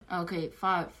Okay,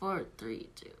 5, 4, 3,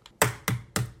 2.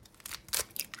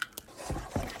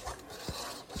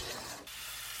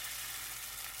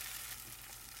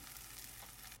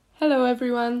 Hello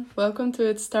everyone, welcome to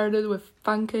It Started with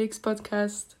Pancakes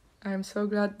podcast. I'm so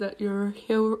glad that you're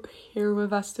here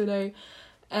with us today.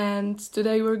 And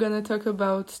today we're gonna talk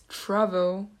about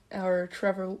travel, our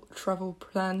travel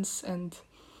plans and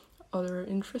other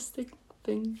interesting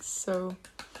things. So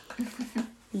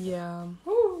yeah.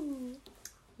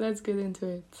 Let's get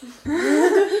into it.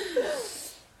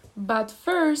 But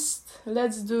first,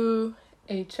 let's do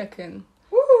a check-in.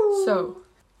 Woo! So,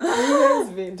 what have you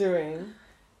guys been doing?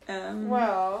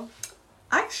 Well,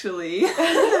 actually,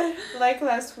 like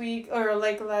last week or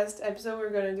like last episode, we're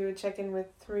gonna do a check-in with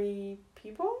 3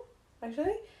 people,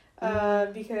 actually.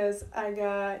 Because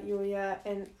Aga, Yulia,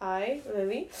 and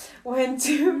Lily, went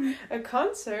to a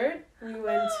concert. We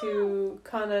went to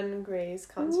Conan Gray's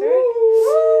concert,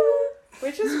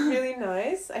 which was really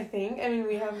nice, I think. I mean,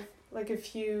 we have like a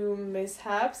few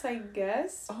mishaps, I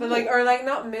guess. But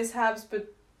not mishaps,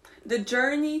 but the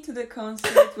journey to the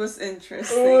concert was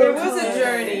interesting. it was a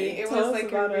journey. It Tell was us like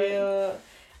about a real...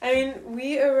 I mean,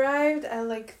 we arrived at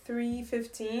like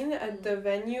 3:15 at the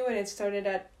venue, and it started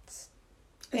at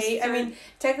 8. I mean,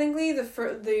 technically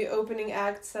the opening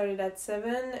act started at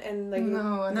 7, and like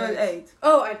no, at 8.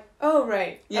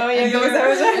 Right. Yeah, Because I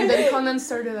was and then Conan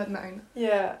started at 9.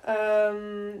 Yeah.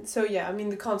 So yeah, I mean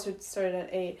the concert started at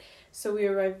 8, so we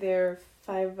arrived there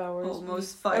 5 hours.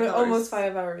 Almost 5 hours. Almost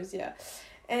 5 hours. Yeah,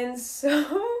 and so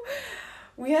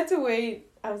we had to wait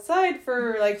outside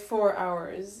for like 4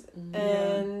 hours,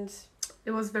 and It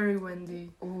was very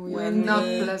windy. Oh, Windy. Not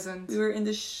pleasant. We were in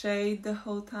the shade the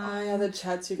whole Oh time. yeah, the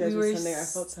chats you guys we were sending, I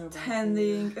felt so bad.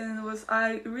 standing, and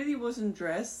I really wasn't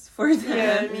dressed for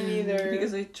that. yeah, me neither.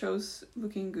 Because I chose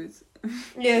looking good.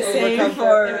 Yeah, same.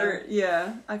 For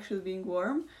actually being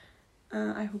warm.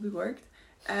 I hope it worked.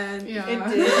 And Yeah. It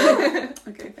did.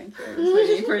 okay, thank you. I was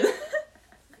waiting for that.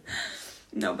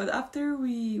 No, but after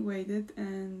we waited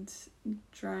and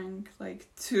drank like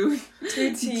 2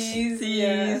 teas,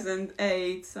 yeah. and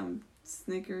ate some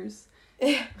Snickers,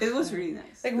 Yeah. it was really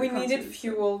nice. Like The we needed concert.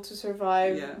 fuel to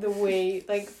survive Yeah. the wait.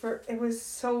 Like it was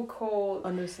so cold.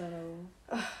 Understandable.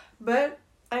 But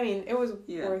I mean, it was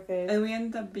Yeah. worth it. And we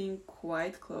ended up being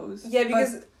quite close. Yeah,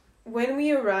 because when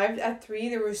we arrived at 3,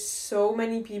 there were so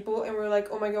many people, and we were like,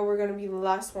 oh my god, we're gonna be the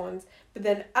last ones. But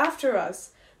then after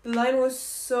us, the line was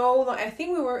so long. I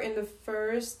think we were in the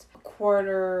first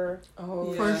quarter.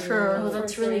 Oh, For sure. Oh,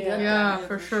 that's really good. Yeah, Yeah,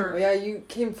 for for sure. Oh, yeah, you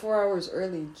came 4 hours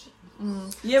early.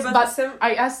 Yeah, but, But Some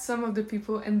I asked some of the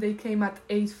people and they came at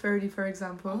 8:30, for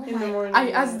example. Oh in the my- morning. I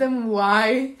asked them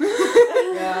why.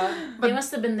 Yeah. But- they must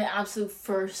have been the absolute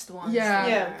first ones. Yeah.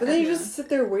 Yeah. But then you just sit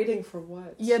there waiting for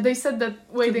what? Yeah, they said that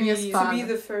waiting is be- to fun. be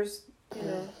the first, you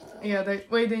know. Yeah, the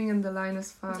waiting in the line is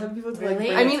Tell fun. people to Really?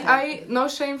 like. I mean, no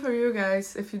shame for you guys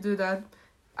if you do that.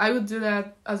 I would do that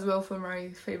as well for my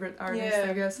favorite artist,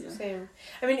 Yeah. I guess. Yeah. Same.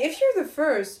 I mean, if you're the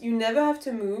first, you never have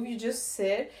to move. You just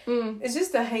sit. It's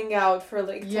just a hangout for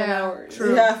like 10 hours.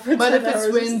 True. Yeah, for But 10 if it's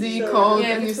hours, windy, so- cold, Yeah,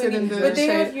 and you it's sit in windy. the But they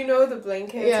shade. have, you know, the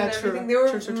blankets Yeah, and true. everything. They were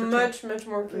True. much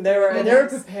more prepared. They were Yes.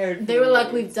 prepared. They for were like,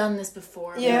 it. we've done this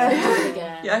before. Yeah. We'll do it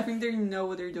again. yeah, I think they know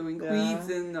what they're doing. Yeah. We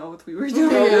didn't know what we were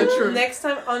doing. Yeah, true. Next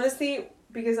time, honestly,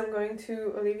 because I'm going to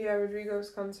Olivia Rodrigo's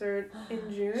concert in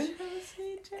June,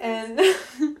 and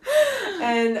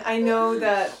and I know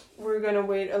that we're gonna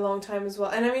wait a long time as well.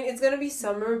 And I mean, it's gonna be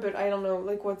summer, but I don't know,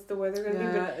 like, what's the weather gonna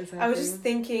be. But exactly. I was just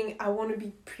thinking, I want to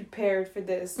be prepared for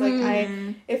this. Like,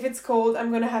 Mhm. if it's cold, I'm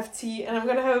gonna have tea, and I'm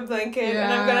gonna have a blanket, and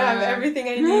I'm gonna Yeah. have everything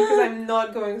I need, because I'm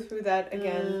not going through that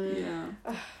again.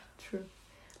 Yeah. True.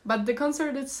 But the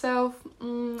concert itself,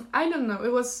 I don't know.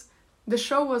 The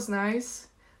show was nice,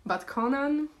 but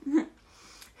Conan,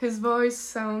 his voice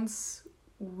sounds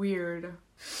weird.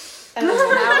 And then-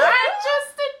 I'm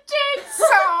just a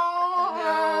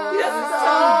jigsaw. He doesn't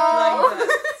sound like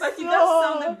that. But he does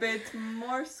sound a bit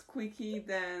more squeaky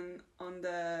than on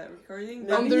the recording.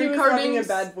 Maybe On the he was having a recordings-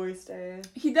 bad voice day.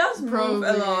 He does move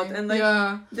a lot, and like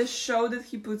yeah. the show that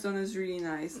he puts on is really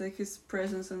nice. Like his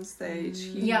presence on stage.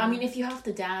 He, Yeah, I mean, if you have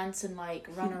to dance and like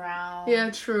run around. Yeah,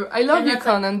 true. I love And you, that's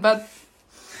like- Conan, but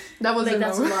that was like a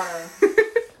that's a no. lot of.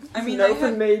 I mean, no I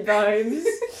had, made vibes.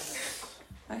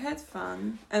 I had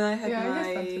fun, and I had Yeah, I had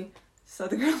fun my too. sad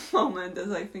girl moment,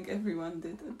 as I think everyone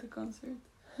did at the concert.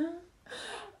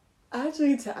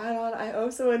 Actually, to add on, I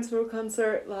also went to a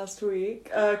concert last week,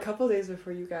 a couple days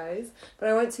before you guys. But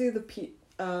I went to the Peach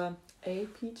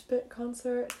Pit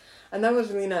concert, and that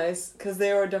was really nice because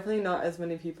there were definitely not as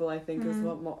many people. I think it was a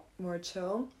lot more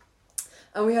chill,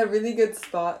 and we had really good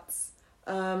spots.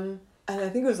 And I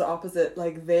think it was the opposite.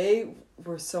 Like, they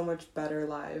were so much better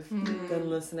live than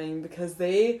listening because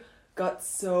they got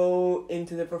so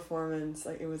into the performance.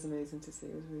 Like, it was amazing to see.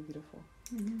 It was really beautiful.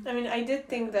 I mean, I did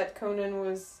think that Conan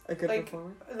was A good like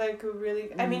performer. like a really.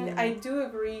 I mean, I do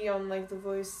agree on like the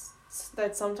voice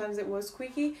that sometimes it was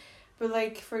squeaky, but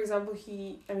like for example,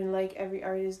 like every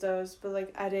artist does, but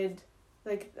like added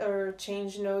like or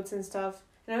changed notes and stuff,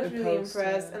 and I was really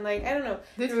impressed. Yeah. And like I don't know,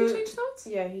 Did there he were- change notes?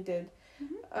 yeah, he did.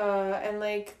 And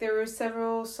like there were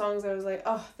several songs I was like,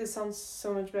 oh, this sounds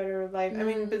so much better live. I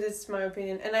mean, but it's my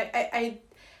opinion, and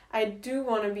I do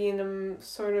want to be in a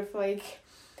sort of like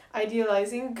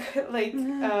idealizing like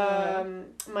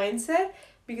mindset,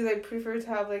 because I prefer to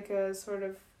have like a sort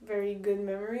of very good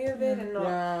memory of it and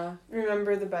not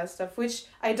remember the bad stuff, which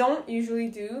I don't usually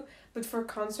do. But for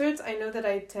concerts, I know that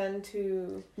I tend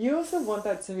to. You also want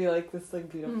that to be like this,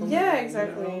 like beautiful. Yeah, memory,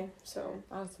 exactly. You know? So.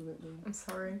 Absolutely. I'm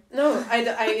sorry. No,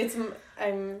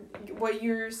 I'm. What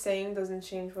you're saying doesn't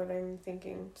change what I'm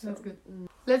thinking. So. That's good.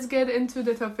 Let's get into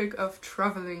the topic of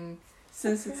traveling.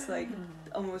 Since it's like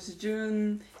almost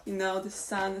June, you know, the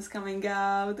sun is coming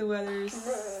out, the weather's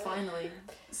Finally.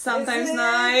 sometimes Is it?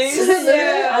 nice.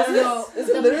 Yeah. Is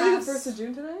it The literally past- the 1st of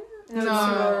June today? No.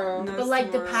 Tomorrow. No, But it's like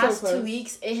the tomorrow. past So 2 close.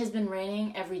 weeks, it has been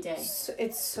raining every day.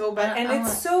 It's so bad, and I'm it's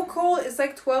like- so cold. It's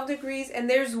like 12 degrees, and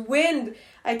there's wind.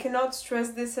 I cannot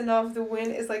stress this enough. The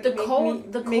wind is like The making cold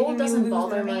me doesn't lose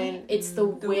bother my me. mind. It's the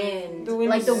The wind. The wind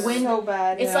Like the is wind. so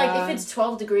bad. It's Yeah. like if it's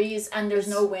 12 degrees and there's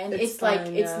no wind, it's it's like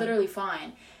fine, it's yeah. literally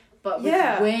fine. But with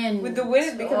Yeah, wind, with the wind,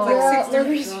 it becomes like oh 6 my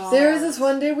degrees. God. There was this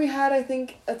one day we had, I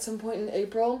think, at some point in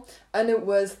April, and it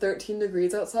was 13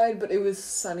 degrees outside, but it was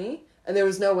sunny, and there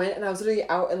was no wind, and I was literally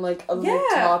out in, like, a little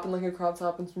Yeah. top and, like, a crop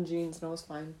top and some jeans, and I was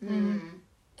fine.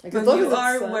 Like, as But long you as it's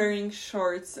are sun- wearing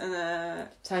shorts and a...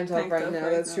 Tank top tank right top now,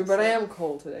 right that's now, true, but I so- am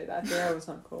cold today. That day I was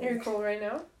not cold. You're cold right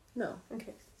now. No.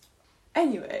 Okay.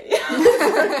 Anyway,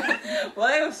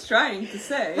 what I was trying to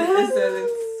say is that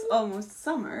it's almost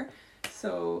summer,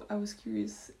 so I was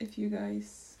curious if you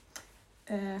guys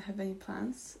have any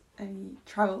plans, any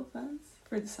travel plans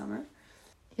for the summer.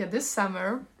 Yeah, this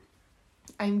summer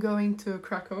I'm going to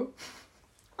Krakow.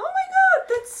 Oh my god,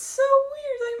 that's so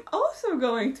weird! I'm also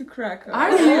going to Krakow.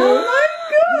 Are you? Oh my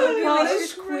The god!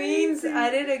 Polish Queens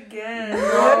at it again.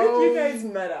 What if you guys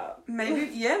met up? Maybe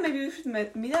we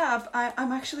should meet up.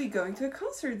 I'm actually going to a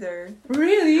concert there.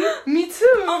 Really? Me too.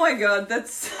 Oh my god,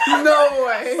 that's No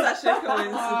way. such a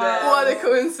coincidence. What a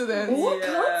coincidence. What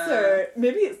Yeah. concert?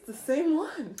 Maybe it's the same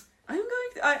one. I'm going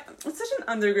to... it's such an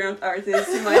underground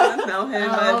artist. You might not know him,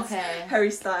 Oh, but okay.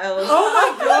 Harry Styles. Oh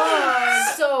my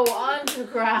god! So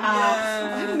underground.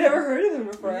 I've never heard of him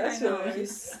before, Yeah, I know. actually.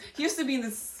 He used to be in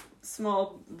this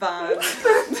small band.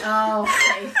 Oh,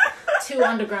 okay. Too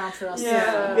underground for us.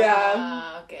 Yeah.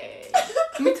 Yeah. Okay.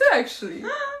 Me too, actually.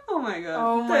 Oh my god.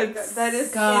 Oh my god, That's that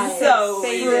is Guys. so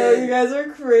insane. Bro, weird. you guys are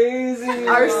crazy.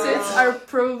 Our sits are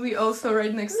probably also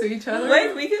right next to each other.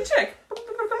 Wait, we can check.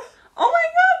 Oh my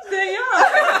god, they are.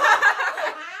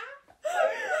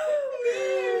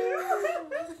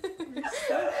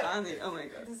 So funny. Oh my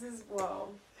god. This is wow.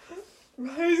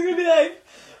 He's gonna be like,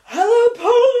 "Hello,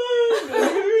 Poland!" And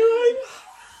I'm gonna be like,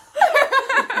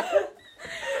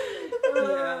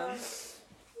 Yeah.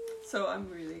 So I'm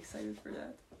really excited for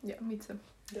that. Yeah, me too.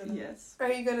 Yes.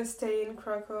 Are you gonna stay in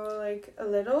Krakow like a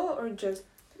little, or just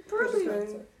Probably. going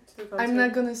to the concert? I'm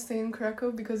not gonna stay in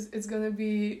Krakow because it's gonna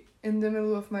be in the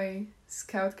middle of my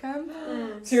scout camp.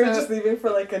 Mm. So you're So- just leaving for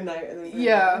like a night and then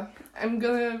Yeah, I'm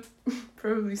gonna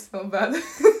probably smell bad.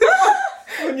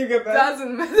 when you get back.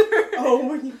 Doesn't matter. Oh,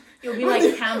 when you You'll be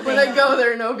like camping. When I go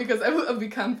there, no, because I'll be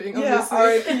camping, yeah, obviously.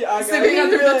 R.I.P. Aga. Sleeping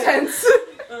under the tents.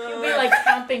 You'll be like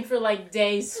camping for like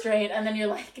days straight, and then you're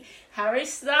like, Harry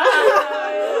Styles.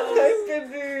 That's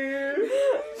good, dude.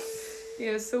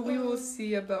 Yeah, so we will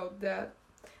see about that.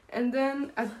 And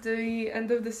then at the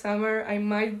end of the summer, I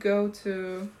might go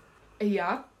to a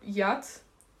yacht.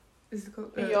 Is it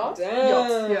called? A yacht?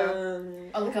 Damn.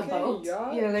 yeah. Oh, like a boat?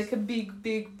 Yacht. Yeah, like a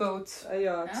big boat. A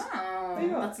yacht. Oh,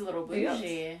 Yeah. that's a little Yeah.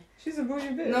 bougie. She's a bougie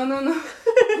bitch. No. No.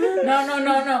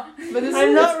 But it's,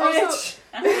 I'm not it's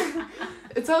rich. also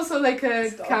it's also like a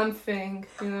Stop. camp thing,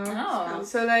 you know. Oh.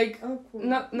 So like Oh, cool.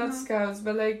 not scouts,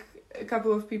 but like a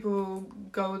couple of people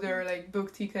go there, like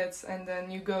book tickets, and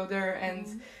then you go there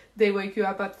and they wake you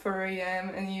up at 4 a.m.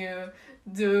 and you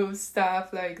do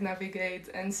stuff like navigate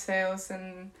and sails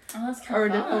and Oh, that's or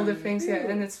kind of all the fun. things. Yeah, Ew.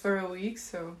 and it's for a week,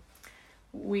 so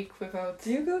week without Do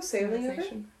you go sailing ever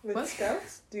civilization. with What?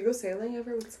 scouts? Do you go sailing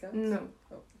ever with scouts? No.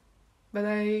 Oh. But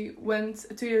I went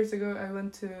 2 years ago. I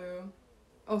went to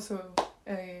also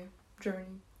a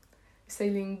journey,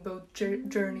 sailing boat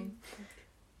journey.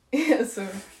 Yeah, so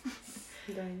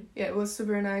Going. yeah, it was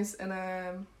super nice and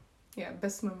yeah,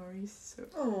 best memories. So.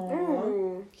 Oh,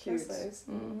 Ooh, cute. that's nice.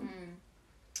 Mm.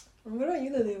 What about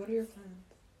you, Lily? What are your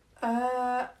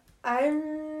plans?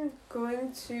 I'm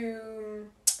going to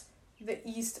the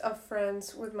east of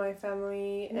France with my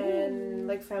family and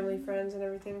like family friends and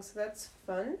everything, so that's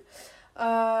fun.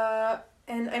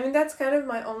 And I mean that's kind of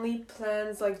my only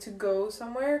plans, like to go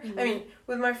somewhere. I mean,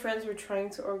 with my friends we're trying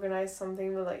to organize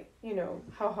something, but like you know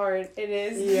how hard it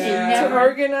is Yeah. to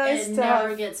organize It stuff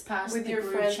never gets past with the your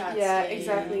group friends. chat Yeah, stage.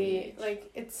 exactly. Like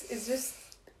it's just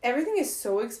everything is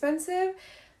so expensive.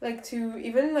 Like to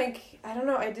even like I don't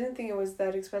know, I didn't think it was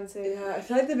that expensive. Yeah, I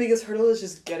feel like the biggest hurdle is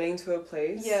just getting to a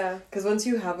place. Yeah. Because once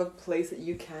you have a place that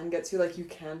you can get to, like you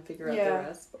can figure out the Yeah.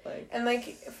 rest. But like, And like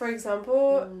for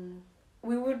example,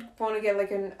 we would want to get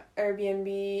like an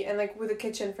Airbnb and like with a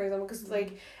kitchen, for example, because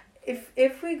like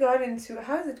if we got into,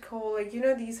 how is it called, like you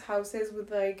know these houses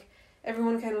with like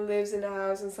everyone kind of lives in a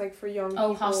house and it's like for young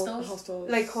people. Hostels? hostels.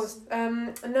 Like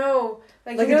no,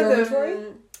 like Like you a know dormitory?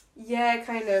 yeah,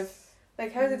 kind of.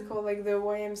 Like how is it called, like the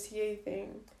YMCA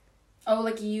thing? Oh,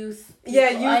 like youth. Yeah,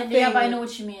 people. youth Yeah, but I thing. know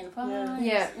what you mean. Fine.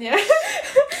 Yeah.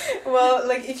 Well,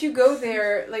 like if you go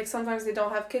there, like sometimes they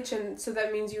don't have kitchen, so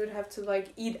that means you would have to like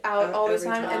eat out all the every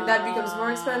time, time. and that becomes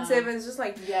more expensive. And it's just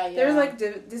like Yeah. there's like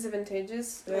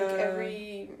disadvantages, like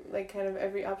Yeah.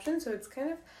 every option. So it's kind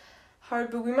of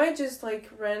hard, but we might just like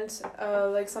rent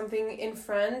like something in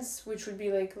France, which would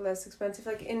be like less expensive.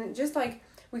 Like in just like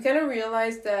we kind of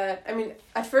realized that, I mean,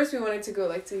 at first we wanted to go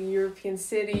like to a European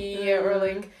city or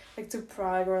like to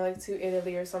Prague or like to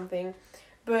Italy or something,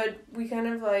 but we kind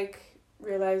of like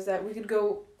realized that we could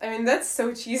go, I mean that's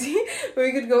so cheesy, but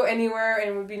we could go anywhere and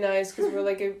it would be nice because we're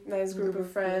like a nice group of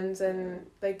friends, and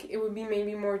like it would be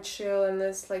maybe more chill and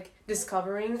less like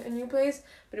discovering a new place,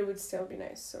 but it would still be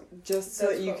nice. So just so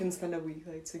that's that you what- can spend a week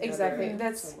like together. Exactly,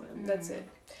 that's it.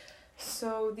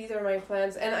 So these are my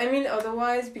plans, and I mean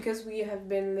otherwise, because we have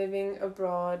been living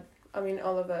abroad, I mean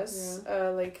all of us,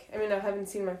 like I mean I haven't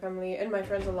seen my family and my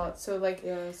friends a lot, so like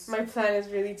Yes. my plan is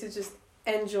really to just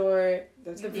enjoy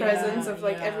That's the good. presence of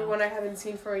like yeah. everyone I haven't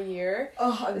seen for a year.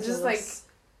 Oh, I'm It's just jealous.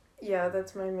 Yeah,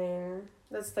 that's my main,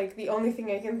 that's like the only thing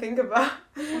I can think about.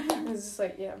 It's just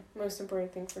like, yeah, most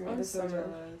important thing for me I'm this so summer.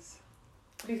 jealous.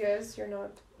 Because you're not.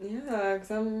 Yeah,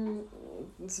 because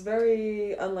it's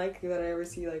very unlikely that I ever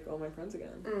see like all my friends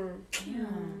again. Yeah.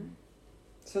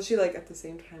 Especially like at the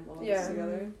same time all of Yeah. us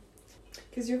together.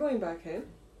 Because you're going back, hey?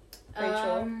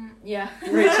 Rachel. Yeah.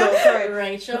 Rachel, sorry.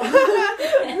 Rachel.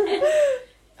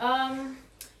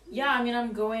 Yeah, I mean,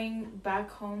 I'm going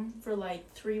back home for like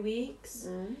 3 weeks,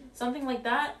 something like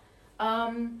that.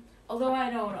 Although I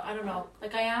don't know.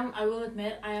 Like I will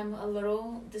admit, I am a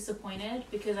little disappointed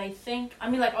because I think, I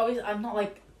mean, like obviously, I'm not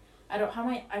like, I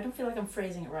don't feel like I'm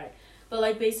phrasing it right, but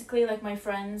like basically, like my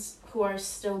friends who are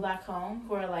still back home,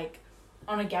 who are like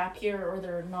on a gap year or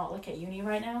they're not like at uni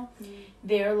right now,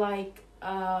 they're like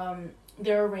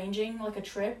they're arranging like a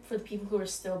trip for the people who are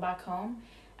still back home,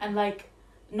 and like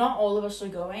not all of us are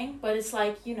going, but it's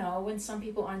like, you know, when some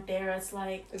people aren't there, it's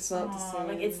like It's not the same.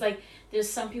 like it's like there's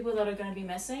some people that are going to be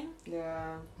missing,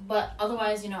 Yeah. but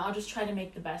otherwise, you know, I'll just try to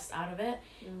make the best out of it.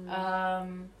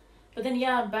 But then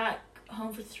yeah, back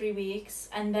home for 3 weeks,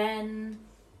 and then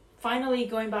finally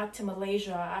going back to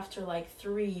Malaysia after like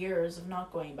 3 years of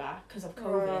not going back because of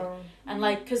COVID. Wow. And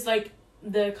like, cause like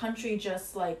the country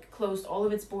just like closed all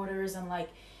of its borders, and like,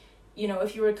 you know,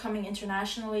 if you were coming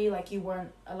internationally, like you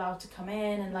weren't allowed to come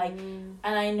in, and like,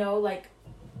 and I know like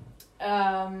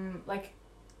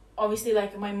obviously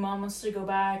like my mom wants to go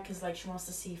back because like she wants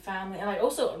to see family, and like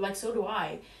also like so do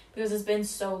I, because it's been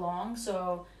so long.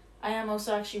 So I am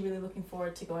also actually really looking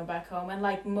forward to going back home, and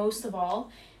like most of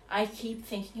all, I keep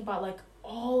thinking about like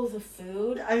all the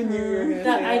food I knew you were gonna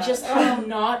that say I that. just have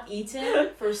not eaten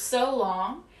for so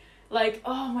long. Like,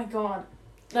 oh my god.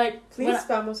 Like, Please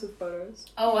spam us with photos.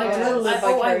 Oh, I I'm will. gonna live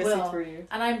I vicariously will. through you.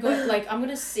 And I'm going I'm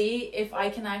gonna see if I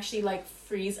can actually like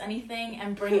freeze anything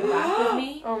and bring it back with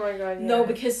me. Oh my god, yeah. No,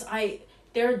 because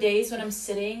there are days when I'm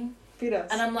sitting Feed us.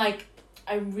 and I'm like,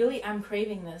 I really am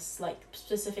craving this like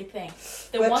specific thing.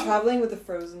 But traveling with the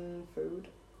frozen food.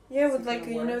 Yeah, with It's like,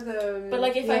 gonna you know, work. the... But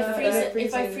like if I Yeah, freeze and it,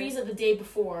 if I freezing. freeze it the day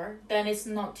before, then it's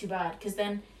not too bad, because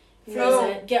then freeze No.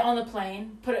 it, get on the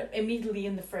plane, put it immediately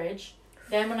in the fridge.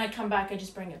 Then when I come back, I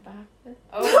just bring it back.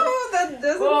 Oh, that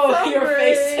doesn't Oh, sound your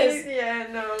great. faces. Yeah,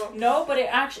 no. No, but it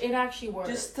actually works.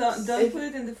 Just don't put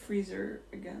it in the freezer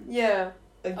again. Yeah.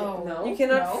 Again, Oh. no. You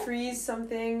cannot No. freeze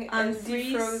something and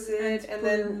Unfreeze defroze it and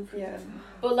put it in then... the freezer. Yeah.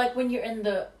 But like when you're in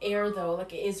the air though,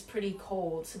 like it is pretty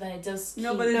cold, so then it does keep...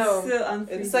 No, but it's No. still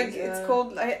unfreezing. It's like, Yeah. it's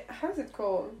called... how is it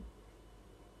called?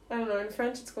 I don't know. In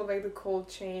French, it's called like the cold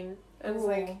chain, and it's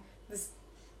like this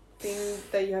thing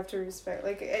that you have to respect.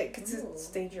 Like it's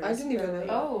dangerous. I didn't even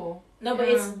know. Oh no,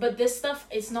 but this stuff,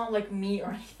 it's not like meat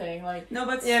or anything. Like No,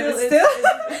 but Yeah, still, but still,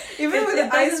 it's even with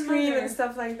it the ice doesn't cream matter. and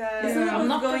stuff like that. Isn't it I'm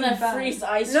not going gonna bad? freeze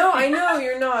ice cream. No, I know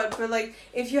you're not. But like,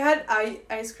 if you had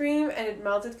ice cream and it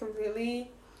melted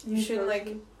completely, you shouldn't like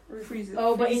freeze it.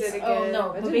 Oh, but freeze it's it again.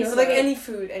 no. I But didn't know basically, But like any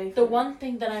food. the one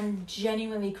thing that I'm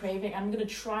genuinely craving, I'm gonna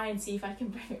try and see if I can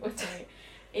bring it with me.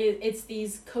 It's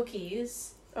these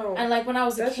cookies, Oh. and like when I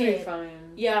was a That's kid, really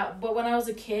fine. yeah. But when I was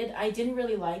a kid, I didn't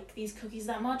really like these cookies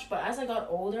that much. But as I got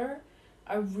older,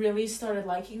 I really started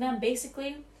liking them.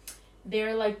 Basically,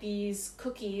 they're like these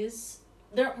cookies.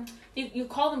 You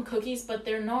call them cookies, but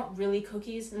they're not really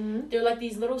cookies. Mm-hmm. They're like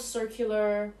these little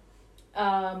circular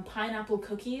pineapple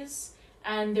cookies,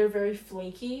 and they're very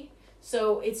flaky.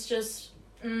 So it's just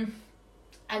and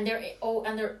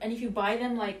if you buy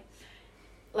them like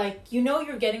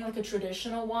you're getting like a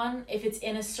traditional one if it's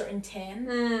in a certain tin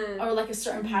or like a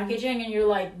certain packaging, and you're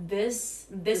like this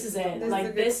is it.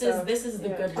 Like this is the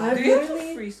good one. Do you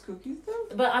have freeze cookies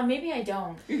though? But maybe I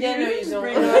don't. Yeah, no, you Just don't.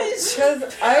 bring it. Because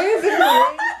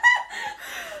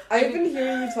I've been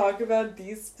hearing you talk about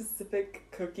these specific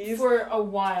cookies For a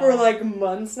while. for like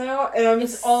months now, and I'm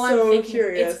It's all I'm so thinking-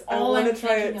 curious. it's I all want I'm to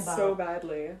try it thinking so about.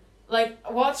 badly. Like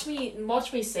watch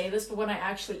me say this, but when I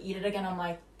actually eat it again, I'm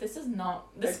like, this is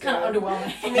Okay. kind of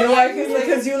underwhelming. You know why?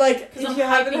 Because you like. Because If I'm you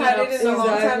haven't hyping had it up it in so a long much.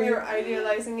 time, Exactly. you're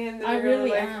idealizing it. And then I you're really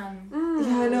like, am.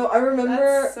 Yeah, I know. I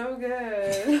remember. That's so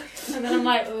good. And then I'm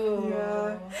like, ooh.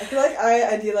 Yeah, I feel like I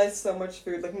idealize so much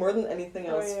food, like more than anything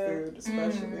Oh, else. yeah. Food,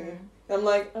 especially. Mm. I'm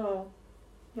like, oh,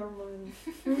 never mind.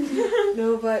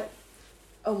 No, but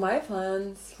my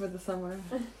plans for the summer.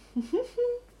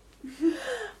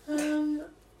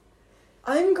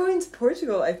 I'm going to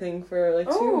Portugal, I think, for like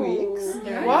 2 weeks.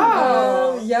 Yeah.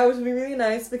 Wow. Yeah, which would be really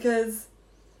nice because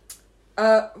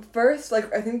first,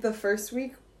 like I think the first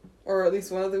week, or at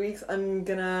least one of the weeks, I'm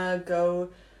gonna go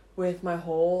with my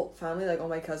whole family, like all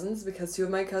my cousins, because 2 of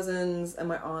my cousins and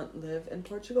my aunt live in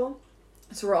Portugal.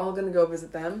 So we're all gonna go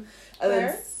visit them and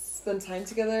Where? then spend time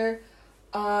together.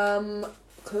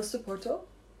 Close to Porto.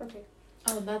 Okay.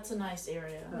 Oh, that's a nice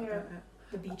area. Yeah.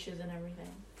 The beaches and everything.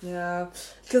 Yeah,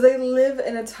 because I live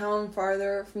in a town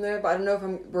farther from there, but I don't know if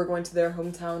we're going to their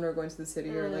hometown or going to the city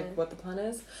or like what the plan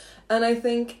is. And I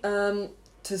think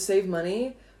to save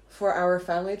money for our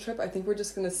family trip, I think we're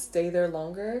just gonna stay there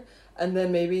longer and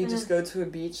then maybe just go to a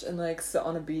beach and like sit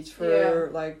on a beach for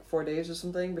like 4 days or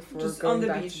something before Just going on the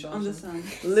back beach, to on the Belgium.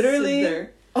 sun. Literally Sit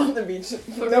there. on the beach,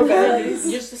 no beds,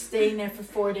 Just staying there for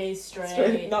 4 days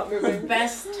straight. not moving.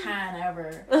 Best tan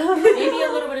ever. Maybe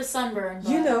a little bit of sunburn. But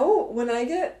You know, when I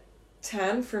get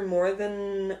tan for more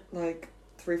than like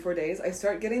 3-4 days, I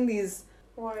start getting these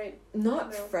White.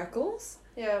 not No. freckles,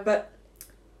 Yeah. but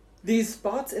these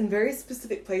spots in very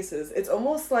specific places. It's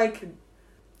almost like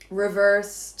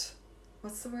reversed.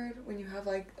 What's the word when you have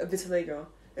like a vitiligo?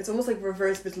 It's almost like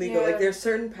reverse vitiligo. Yeah. Like there's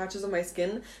certain patches on my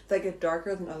skin that get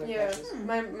darker than other Yeah. patches.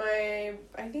 My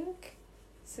I think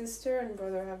sister and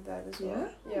brother have that as well.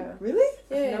 Yeah. Really?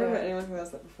 Yeah, I've yeah, never yeah. met anyone who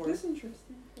has that before. That's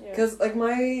interesting. Yeah. Because like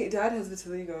my dad has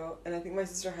vitiligo, and I think my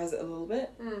sister has it a little bit,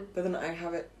 Mm. but then I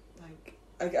have it like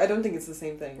I don't think it's the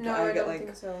same thing. No, I I get don't like,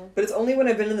 think so. but it's only when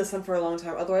I've been in the sun for a long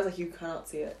time. Otherwise, like you cannot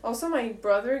see it. Also, my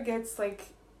brother gets like,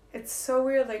 it's so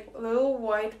weird, like little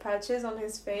white patches on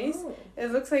his face. Oh.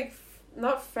 It looks like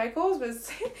not freckles, but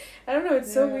it's, I don't know.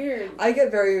 It's so Yeah. weird. I get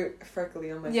very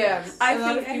freckly on my Yeah, face. I a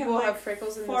lot think of I have, people like, have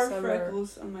freckles in the 4 summer.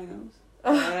 freckles on my nose.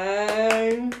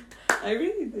 Um, I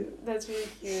really do. That's really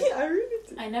cute. I really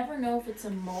do. I never know if it's a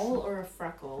mole or a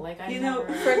freckle. Like I You know,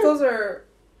 never. Freckles are,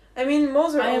 I mean,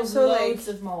 moles are I have also loads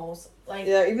of moles. Like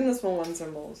Yeah, even the small ones are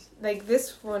moles. like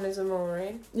this one is a mole,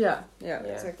 right? Yeah, Yeah.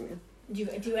 exactly.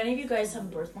 do any of you guys have a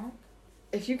birthmark?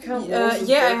 If you count moles as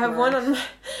Yeah, I have one birthmarks-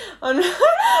 on my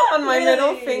on my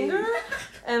middle Really? finger,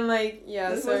 and like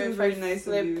That so wasn't if very I nice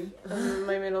of flip you.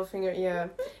 my middle finger, yeah.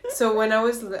 So when I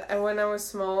was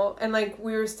small and like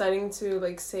we were starting to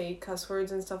like say cuss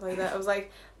words and stuff like that, I was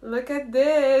like, look at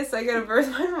this! I got a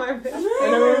birthmark on my middle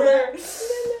finger.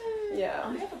 Yeah.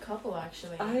 I have a couple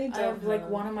actually. I don't have like know.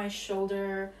 one on my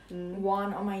shoulder, Mm.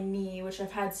 one on my knee, which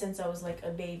I've had since I was like a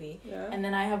baby, Yeah. and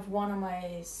then I have one on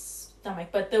my stomach.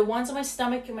 But the ones on my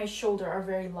stomach and my shoulder are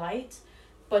very light,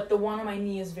 but the one on my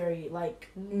knee is very like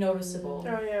noticeable.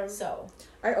 Oh yeah. So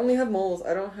I only have moles.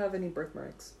 I don't have any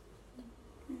birthmarks.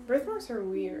 Birthmarks are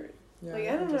weird. Yeah, Like,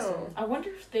 I don't interesting. know. I wonder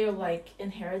if they're like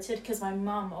inherited, because my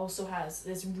mom also has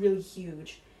this really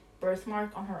huge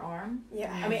birthmark on her arm.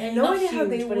 Yeah. I mean, have and no not idea huge, how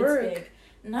they but work. it's big.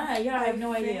 Nah, yeah, I have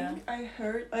no idea. think I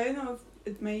heard, I don't know if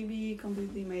it may be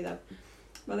completely made up,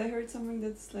 but I heard something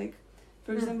that's like,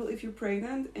 for example, if you're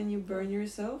pregnant and you burn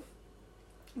yourself,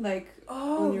 like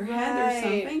on your hand or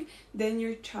something, then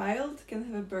your child can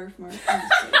have a birthmark on his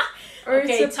face. Or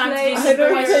Okay, it's a time to place. do I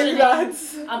don't questioning. think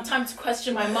that's. Time to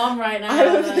question my mom right now. I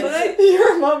don't Like, think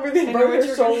your mom really I know broke what her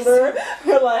you're gonna shoulder.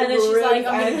 Her, like, and then she's ribs like,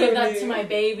 I'm and gonna give her that knee. to my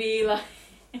baby. Like,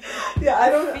 Yeah, I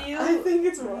don't. Feel I think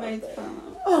it's wrong. made fun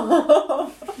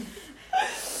of.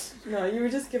 No, you were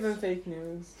just giving fake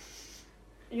news.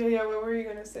 Yulia, what were you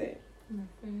gonna say?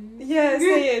 Nothing. Yeah,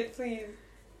 say it, please.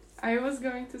 I was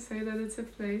going to say that it's a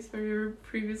place where your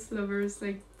previous lovers,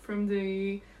 like from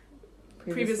the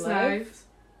previous life,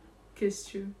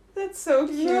 kissed you. That's so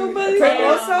cute. No, but but I-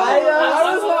 also,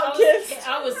 I was not kissed.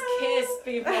 I was kissed,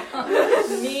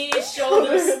 people. Knee,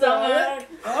 shoulder, stomach.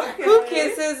 Okay. who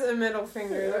kisses a middle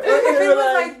finger? Or if You it were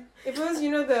was like- like, if it was,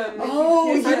 you know, the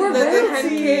Oh, kiss, you were the hand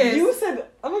fancy. kiss, You said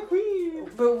I'm a queen.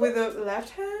 but with a left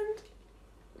hand.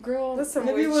 Girl, That's some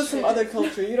maybe it weird was some shit. other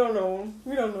culture. You don't know.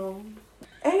 We don't know.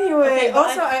 Anyway, Okay, but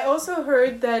also I also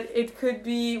heard that it could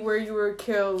be where you were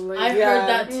killed. Like, I've Yeah. heard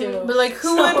that too. but like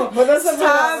who So, would but that's not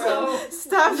stab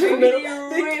stab You your know,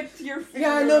 You ripped your finger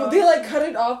Yeah, no, off. they like cut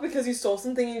it off because you stole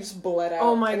something and you just bled out.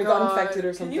 Oh my and it God. got infected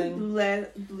or Can you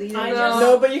something. bleed I it just- out?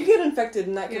 No, but you can get infected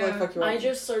and that could like Yeah. fuck you up. I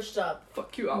just searched up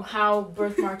Fuck you up. how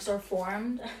birthmarks are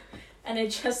formed, and it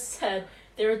just said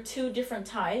there are 2 different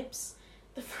types.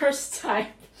 The first type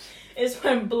is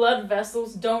when blood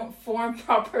vessels don't form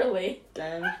properly,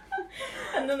 Damn.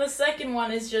 and then the second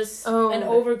one is just Oh. an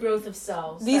overgrowth of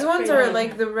cells. These that ones create are a-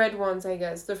 like the red ones, I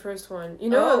guess. The first one. You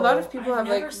know, a lot of people I've have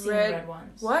never like seen red.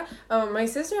 ones. What? Oh, my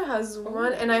sister has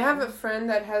one, and I have a friend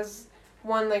that has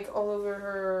one like all over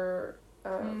her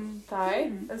thigh.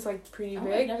 Hmm. It's like pretty Oh, I've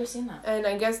big, never seen that. and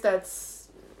I guess that's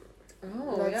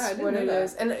Oh, that's yeah, I didn't what know it that.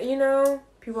 is. And you know,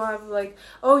 people have like,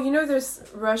 oh, you know, there's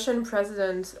Russian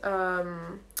president.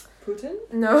 Putin?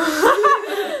 No,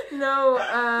 no,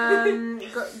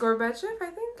 Gorbachev, I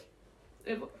think.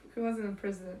 He wasn't a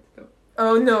president though.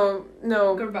 Oh no,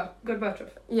 no, Gorbachev.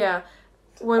 yeah.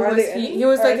 What Are was they he? any? He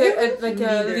was Are like they a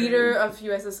Leader. leader of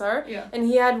USSR, Yeah. and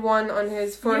he had one on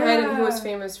his forehead, and he was Yeah.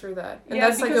 famous famous for that. And Yeah,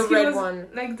 that's like a because he red was one.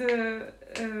 Like the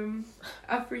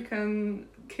African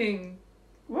king.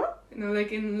 What? You know,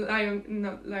 like in Lion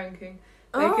King.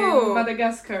 Like in Oh,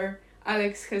 Madagascar,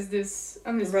 Alex has this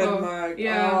on his Red bow. mark.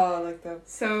 Yeah. Oh, like that.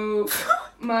 So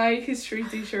my history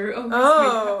teacher always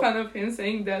Oh. made fun of him,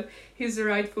 saying that he's the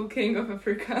rightful king of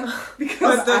Africa Of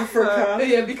because Africa.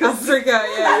 yeah, because Africa,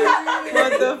 yeah.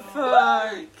 What the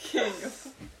fuck? King.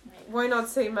 Why not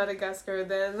say Madagascar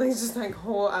then? Like just like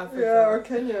whole Africa. Yeah, or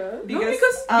Kenya.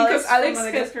 because Alex Alex from had-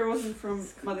 Madagascar wasn't from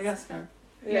Madagascar.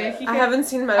 Yeah, he I had haven't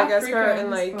seen Madagascar Africa in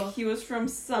on like his bow. He was from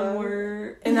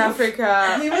somewhere in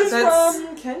Africa. He was That's-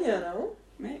 from Kenya, no?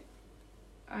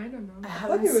 I don't know. I thought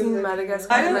haven't he was seen in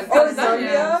Madagascar. I in don't like Or think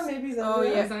Zambia, Zambia. maybe Zambia. Oh,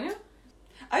 yeah. Lasagna?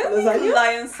 I don't Lasagna? think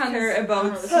lions Hans- care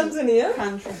about Tanzania?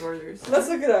 country borders. Let's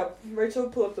look it up. Rachel,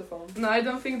 pull up the phone. No, I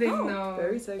don't think they Oh, know.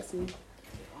 Very sexy.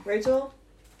 Rachel,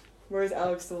 where's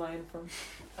Alex the lion from?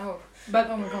 Oh, But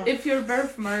oh my god. if your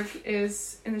birthmark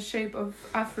is in the shape of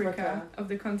Africa, Africa. of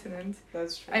the continent,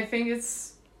 That's true. I think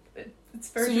it's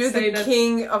fair So to you're say the that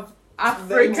king of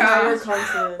The entire Africa.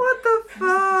 continent. What the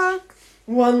fuck?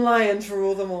 One lion to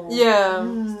rule them all. Yeah.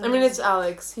 Mm. I mean, it's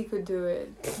Alex. He could do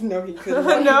it. No, he couldn't.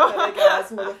 No. Pathetic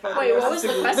ass motherfucker. Wait, what was the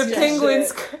The question? The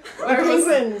penguins. The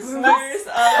penguins. Where's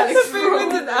The Alex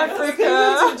penguins in The penguins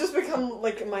Africa. would just become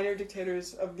like minor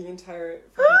dictators of the entire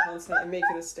fucking continent and make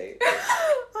it a state.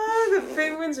 Oh, the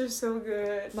penguins are so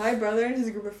good. My brother and his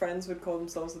group of friends would call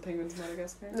themselves the penguins of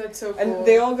Madagascar. That's so cool. And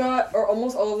they all got, or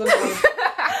almost all of them,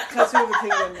 got tattoo of a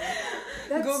penguin.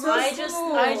 That's Go so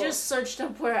I cool. just searched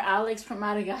up where Alex from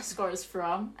Madagascar is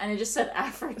from, and it just said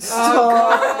Africa. Oh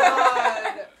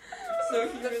god. So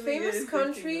he The really famous is the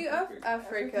country king of of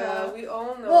Africa. We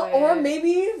all know Well, it. or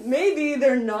maybe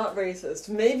they're not racist.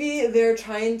 Maybe they're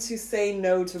trying to say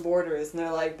no to borders, and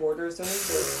they're like, borders don't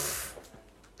exist.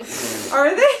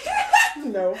 Are they?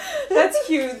 No. That's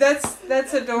cute.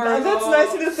 That's adorable. That's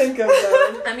nicer to think of,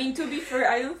 though. I mean, to be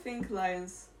fair, I don't think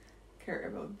lions care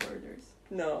about borders.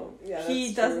 No, yeah, He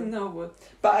that's doesn't true. know what.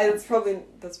 But that's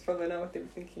probably not what they were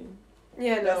thinking.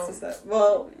 Yeah, That's no. just that.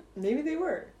 Well, maybe they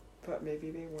were, but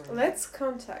maybe they weren't. Let's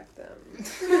contact them.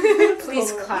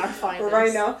 Please clarify this.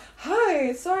 Right now.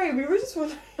 Hi, sorry, we were just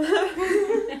wondering.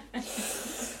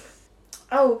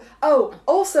 Oh,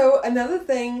 also, another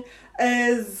thing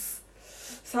is,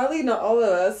 sadly not all of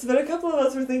us, but a couple of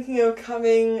us were thinking of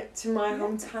coming to my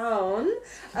hometown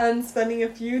and spending a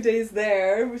few days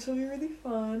there, which will be really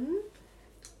fun.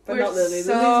 But We're not Lily.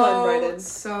 so, Lily's not invited.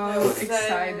 so Then-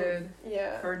 excited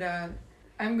Yeah. for that.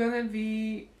 I'm gonna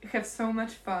have so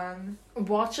much fun.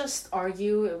 Watch us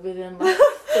argue within like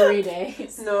 3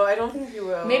 days. No, I don't think you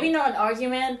will. Maybe not an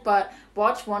argument, but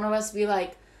watch one of us be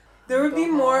like, There would be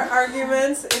Go more home.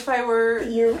 arguments if I were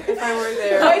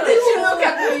there. Why did you look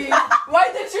at me? Why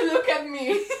did you look at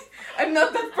me? I'm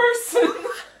not that person.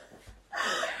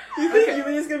 You think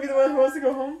Yulia's gonna be the one who wants to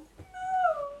go home?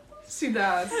 She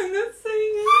does. I'm not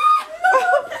saying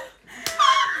it.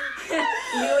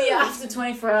 Yulia, after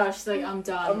 24 hours, she's like, I'm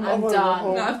done. I'm wanna go done.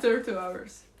 home. After 2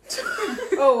 hours.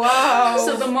 Oh wow!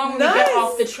 So the moment you Nice. get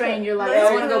off the train, you're like, Nice.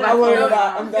 I want to go back I wanna home. go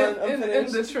back. I'm done. I'm In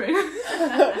finished. the train.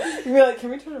 You'd be like, can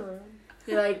we turn around?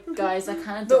 You're like, guys, I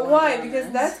kind of But don't why? wanna do Because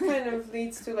this." that kind of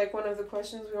leads to like one of the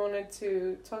questions we wanted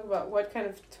to talk about. What kind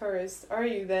of tourist are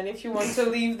you then? If you want to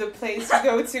leave the place you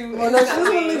go to, Well, no, she doesn't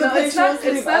wanna leave the No, place. it's She not. wants to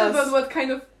It's leave not us. about what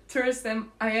kind of tourist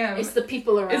I am. It's the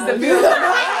people around. It's the people.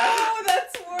 Oh,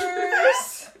 that's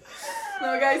worse.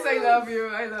 No, guys, I love you.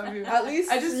 I love you. At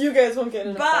least I just- you guys won't get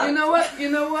in a But- fight. You know what? You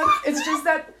know what? It's just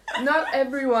that not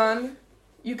everyone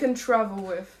you can travel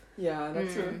with Yeah,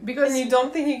 that's true. because And you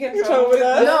don't think you can You travel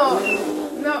travel with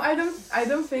us? no, I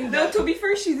don't think No, that. to be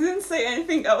fair, she didn't say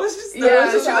anything. I was just Yeah,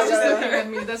 she was just just talking. looking at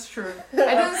me. That's true.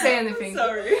 I didn't say anything.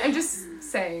 Sorry. I'm just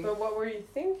saying But what were you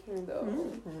thinking though?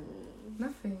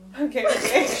 nothing. Okay,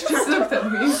 okay. She just looked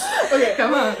at me. Okay,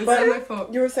 Come on, it's But- not my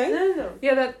fault. you were saying? No.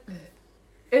 Yeah, that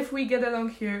if we get along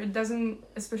here, it doesn't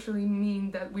especially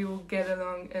mean that we will get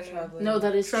along and Traveling. No,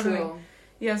 that is Traveling. true.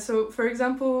 yeah. So, for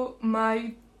example,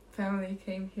 my family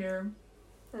came here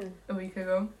a week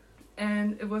ago,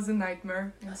 and it was a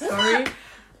nightmare. I'm sorry,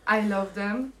 I love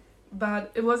them,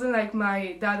 but it wasn't like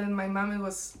my dad and my mom. It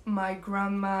was my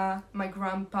grandma, my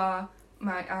grandpa,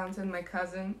 my aunt, and my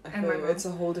cousin, I and feel my you, mom. it's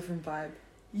a whole different vibe.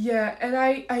 Yeah, and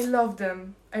I love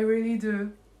them. I really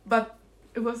do. But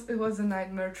it was a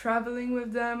nightmare traveling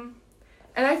with them.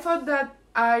 And I thought that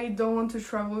I don't want to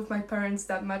travel with my parents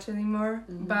that much anymore.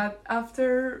 Mhm. But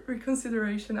after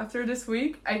reconsideration, after this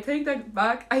week, I take that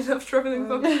back. I love traveling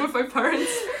with my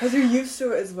parents. Because you're used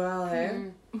to it as well, hey?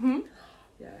 Mm-hmm.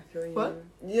 Yeah, I feel you. What?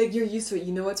 Like, you're used to it,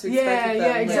 you know what to Yeah, expect with them.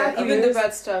 yeah, like, exactly. Even the others-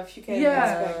 bad stuff you can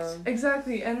Yeah. expect.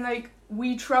 Exactly. And like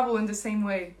we travel in the same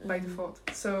way by Mhm. default.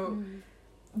 So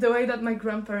the way that my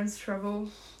grandparents travel,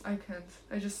 I can't.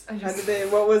 I just How did they,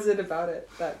 what was it about it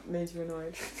that made you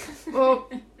annoyed? Well,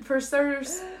 for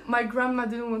starters, my grandma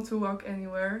didn't want to walk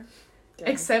anywhere Yeah.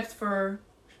 except for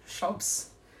shops.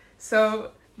 So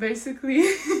basically,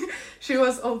 she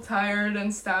was all tired and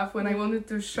stuff when I wanted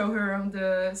to show her around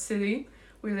the city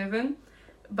we live in.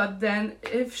 But then,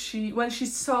 when she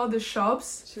saw the shops,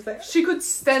 She was like, she could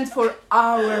stand for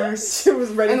hours. she was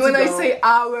ready And to when go. I say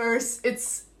hours, it's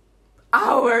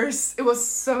hours. It was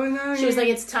so annoying. She was like,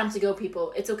 it's time to go,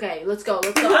 people. It's okay. Let's go.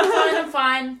 I'm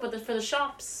fine. But for the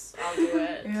shops, I'll do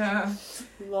it. yeah.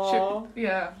 Lol.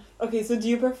 Yeah. Okay, so do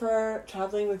you prefer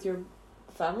traveling with your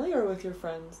family or with your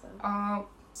friends then?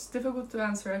 It's difficult to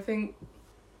answer. I think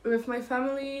with my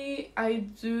family, I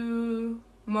do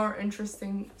more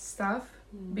interesting stuff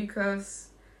because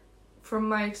from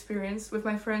my experience with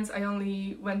my friends, I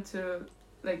only went to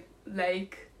like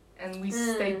lake and we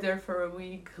stayed there for a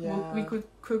week. Yeah. We could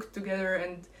cook together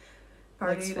and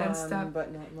party That's and fun, stuff.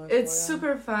 but not much It's more,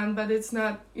 super fun, but it's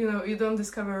not, you don't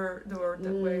discover the world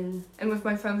that way. And with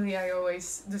my family, I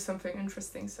always do something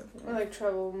interesting. So Or like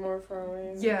travel more far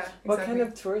away. yeah, exactly. What kind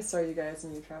of tourists are you guys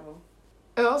when you travel?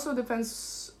 It also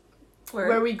depends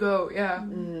where we go. Yeah.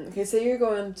 Okay, say you're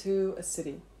going to a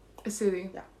city. A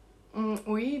city. Yeah.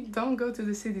 We don't go to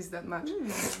the cities that much.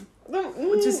 No,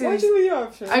 Which is why it? do you the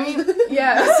option? I mean,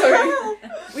 yeah, sorry.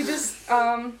 We just,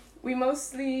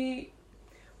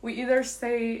 we either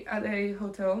stay at a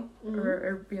hotel or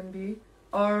Airbnb,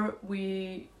 or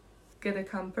we get a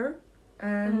camper,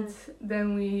 and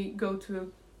then we go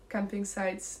to camping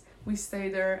sites, we stay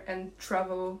there and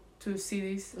travel to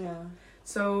cities. Yeah.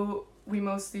 So we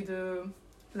mostly do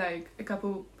like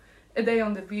a day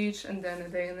on the beach and then a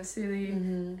day in the city,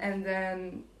 and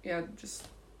then just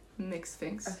mix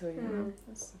things. I feel you.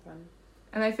 That's so fun.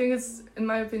 And I think it's, in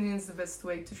my opinion, it's the best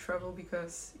way to travel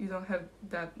because you don't have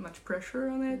that much pressure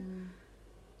on it,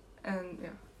 and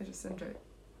I just enjoy it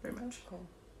very much. Cool.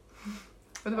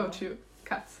 What about you,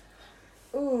 Kat?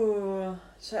 Ooh,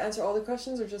 should I answer all the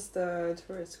questions or just the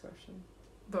tourist question?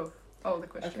 Both, all the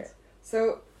questions. Okay.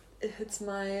 So, it's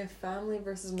my family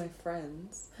versus my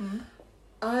friends. Mhm.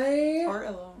 Or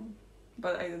alone.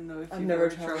 But I don't know if I've you've never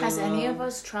ever traveled. Has any of No.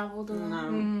 us traveled alone? No.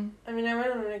 Mm. I mean, I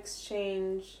went on an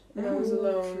exchange and I was Ooh,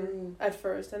 alone true. at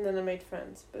first, and then I made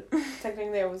friends. But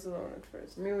technically, I was alone at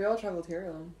first. I mean, we all traveled here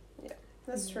alone.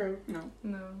 That's true. No.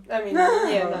 No. I mean,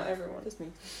 yeah, not everyone. Just me.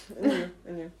 And you.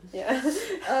 And you.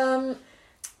 Yeah.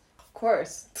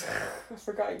 course. I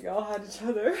forgot y'all had each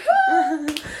other.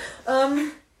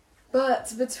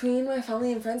 But between my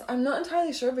family and friends, I'm not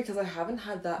entirely sure because I haven't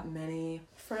had that many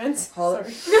Friends?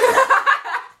 Sorry.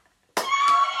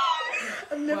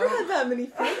 I've never Wow. had that many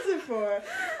friends before.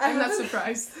 I'm not haven't-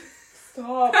 surprised.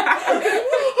 Stop.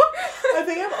 I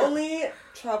think I've only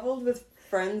traveled with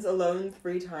friends alone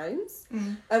 3 times.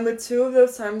 Mm. And with 2 of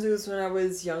those times, it was when I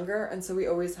was younger. And so we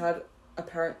always had a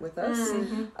parent with us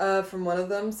Mm-hmm. from one of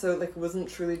them. So, like, it wasn't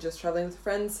truly just traveling with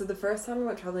friends. So the first time I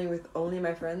went traveling with only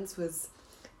my friends was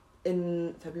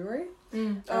in February.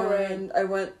 Mm. Oh, right. And I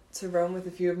went to Rome with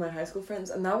a few of my high school friends.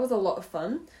 And that was a lot of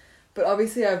fun. But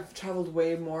obviously, I've traveled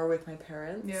way more with my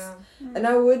parents. Yeah. And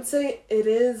I would say it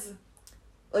is,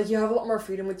 like, you have a lot more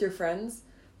freedom with your friends,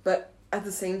 but at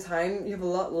the same time, you have a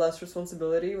lot less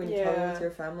responsibility when you're traveling Yeah. with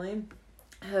your family.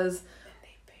 Because,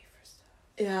 They pay for stuff.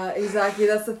 yeah, exactly,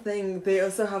 that's the thing. They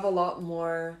also have a lot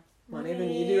more money than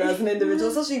you do as an individual,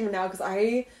 especially even now, because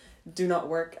I do not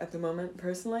work at the moment,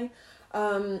 personally.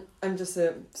 I'm just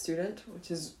a student,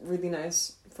 which is really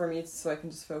nice for me, so I can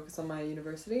just focus on my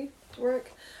university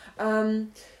work.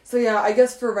 So yeah, I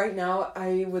guess for right now,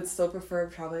 I would still prefer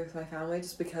traveling with my family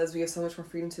just because we have so much more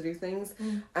freedom to do things,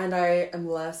 Mm. and I am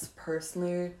less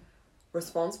personally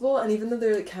responsible. And even though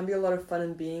there can be a lot of fun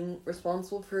in being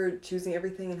responsible for choosing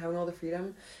everything and having all the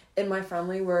freedom, in my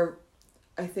family, where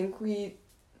I think we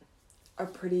are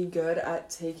pretty good at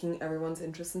taking everyone's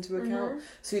interests into account.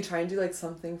 So we try and do like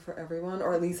something for everyone,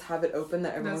 or at least have it open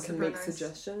that everyone That's can super make nice.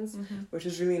 suggestions, Mm-hmm. which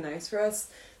is really nice for us.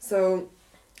 So,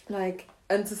 like,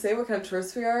 and to say what kind of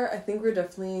tourists we are, I think we're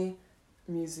definitely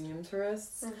museum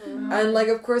tourists. Mm-hmm. And, like,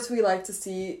 of course, we like to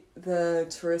see the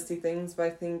touristy things, but I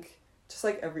think, just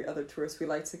like every other tourist, we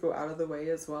like to go out of the way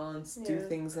as well and do Yeah.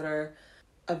 things that are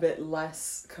a bit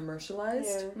less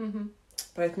commercialized. Yeah. Mm-hmm.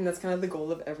 But I think that's kind of the goal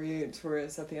of every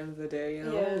tourist at the end of the day, you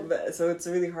know? Yeah. But, so it's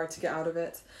really hard to get out of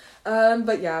it.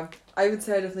 But yeah, I would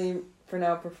say I definitely, for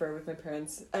now, prefer with my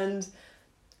parents. And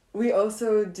we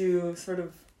also do sort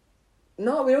of, we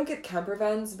don't get camper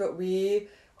vans, but we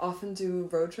often do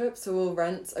road trips. So we'll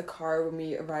rent a car when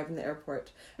we arrive in the airport.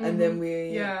 And then we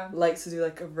Yeah. like to do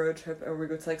like a road trip, or we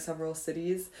go to like several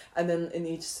cities. And then in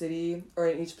each city, or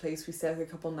in each place, we stay like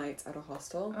a couple nights at a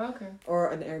hostel. Okay. Or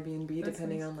an Airbnb, That's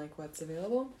depending nice. on like what's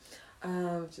available,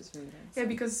 which is really nice. Yeah,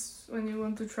 because when you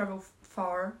want to travel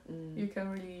far, Mm. you can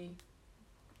really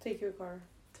Take your car.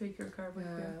 take your car with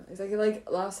you. Yeah, exactly. Like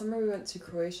last summer, we went to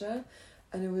Croatia,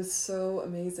 and it was so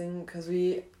amazing because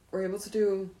we were able to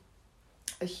do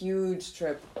a huge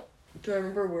trip. Do I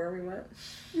remember where we went?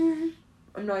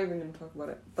 I'm not even gonna talk about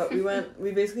it. But we went.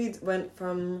 We basically went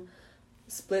from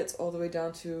Split all the way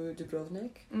down to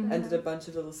Dubrovnik, Mhm. and did a bunch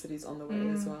of little cities on the way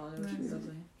as well, and it was really Nice.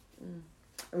 lovely.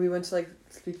 And we went to like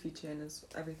Split and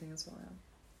everything as well.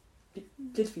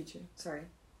 Yeah. Split, sorry.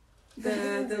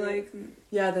 The like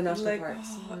Yeah, the national Like, parks.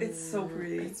 oh, it's so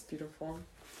pretty. It's beautiful.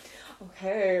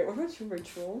 Okay, what about you,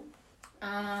 Rachel?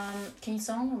 Can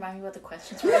someone remind me what the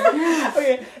questions were?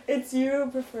 Okay, it's you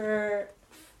prefer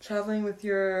traveling with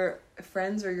your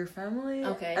friends or your family?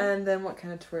 Okay. And then what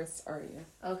kind of tourists are you?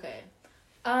 Okay.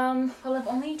 Well, I've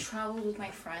only traveled with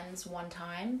my friends one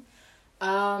time.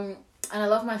 And I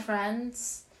love my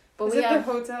friends, but Is we it have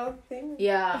the hotel thing?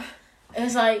 yeah.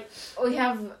 It's like we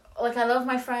have like I love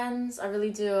my friends, I really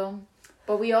do,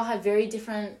 but we all had very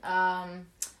different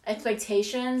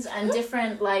expectations and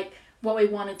different like what we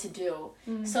wanted to do.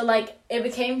 Mm. So like it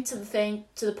became to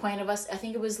the point of us. I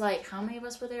think it was like how many of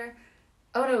us were there?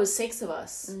 Oh no, it was 6 of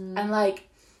us, and like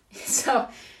so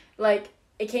like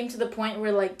it came to the point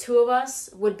where like 2 of us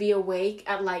would be awake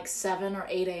at like 7 or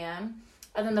 8 a.m.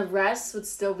 and then the rest would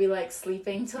still be like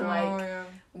sleeping till like yeah.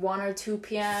 1 or 2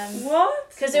 p.m. what?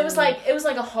 Because it was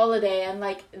like a holiday, and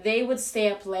like they would stay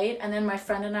up late, and then my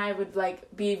friend and I would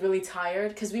like be really tired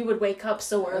because we would wake up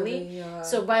so early. Yeah.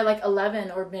 So by like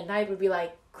 11 or midnight, we'd be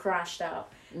like crashed out,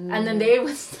 Mm. and then they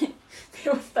would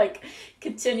like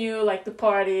continue like the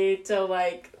party till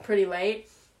like pretty late.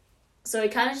 So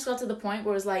it kind of just got to the point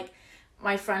where it was like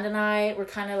my friend and I were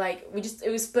kind of like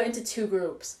it was split into 2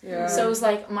 groups. Yeah. So it was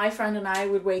like my friend and I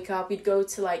would wake up, we'd go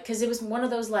to like, because it was one of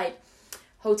those like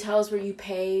hotels where you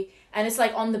pay, and it's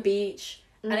like on the beach,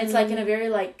 and it's like in a very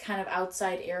like kind of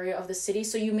outside area of the city,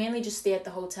 so you mainly just stay at the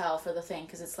hotel for the thing,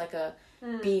 because it's like a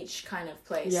beach kind of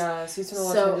place. Yeah, so you spend a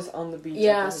lot So- of time just on the beach.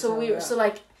 Yeah, at the so hotel, so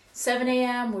like 7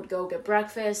 a.m. would go get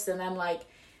breakfast, and then like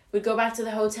we'd go back to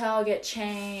the hotel, get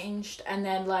changed, and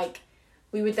then like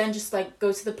we would then just like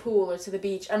go to the pool or to the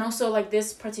beach. And also like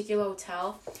this particular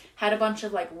hotel had a bunch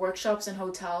of like workshops and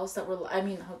hotels that were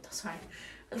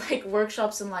like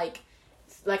workshops and like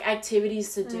like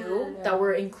activities to do that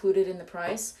were included in the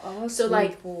price. Oh, So really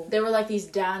like cool. there were like these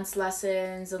dance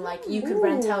lessons and like you could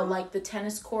rent out like the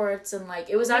tennis courts and like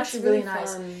it was actually really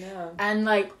nice. Fun, yeah. And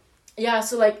like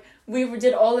so like we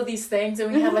did all of these things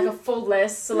and we had like a full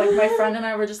list. So like my friend and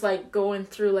I were just like going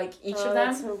through like each of them.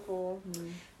 That's so cool.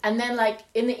 And then like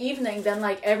in the evening, then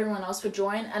like everyone else would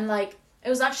join, and like it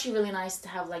was actually really nice to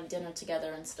have like dinner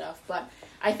together and stuff. But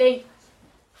I think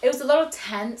it was a little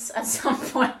tense at some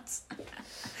point.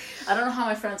 I don't know how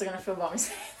my friends are gonna feel about me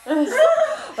saying this.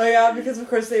 Oh yeah, because of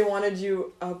course they wanted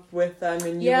you up with them,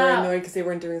 and you were annoyed because they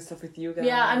weren't doing stuff with you guys.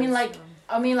 Yeah, I mean like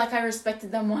I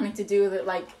respected them wanting to do that,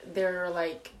 like their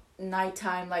like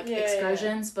nighttime like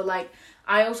excursions, but like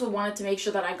I also wanted to make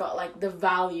sure that I got like the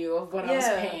value of what I was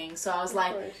paying. So I was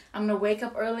like, I'm gonna wake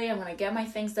up early, I'm gonna get my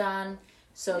things done.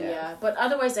 So but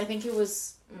otherwise I think it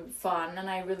was fun, and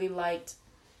I really liked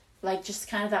like just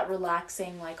kind of that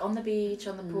relaxing, like on the beach,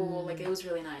 on the pool, like it was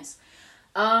really nice.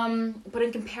 But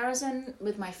in comparison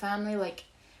with my family, like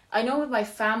I know with my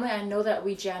family, I know that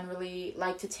we generally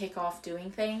like to take off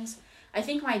doing things. I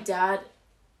think my dad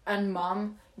and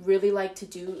mom really like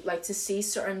to see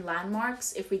certain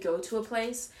landmarks if we go to a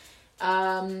place.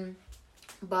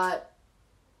 But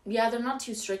yeah, they're not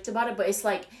too strict about it, but it's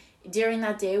like during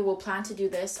that day we'll plan to do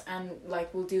this, and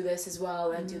like we'll do this as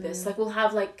well and do this. Like we'll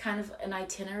have like kind of an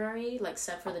itinerary like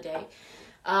set for the day.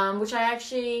 Which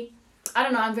I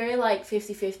don't know, I'm very like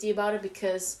 50-50 about it,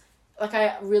 because like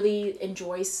I really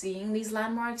enjoy seeing these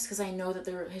landmarks because I know that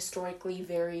they're historically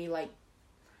very like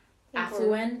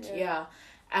affluent.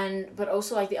 And but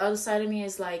also like the other side of me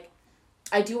is like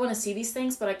I do want to see these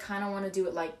things, but I kind of want to do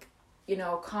it like, you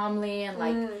know, calmly and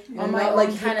like on my not own,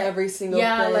 like kind of every single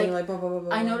thing, like blah, blah, blah,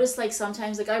 blah. I noticed like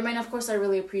sometimes like I mean of course I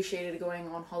really appreciated going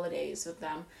on holidays with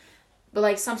them, but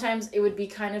like sometimes it would be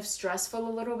kind of stressful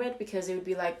a little bit, because it would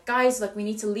be like, guys, like we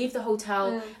need to leave the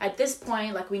hotel at this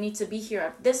point, like we need to be here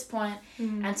at this point.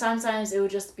 And sometimes it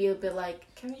would just be a bit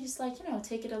like, can we just like, you know,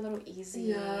 take it a little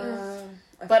easy?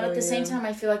 But at the same time,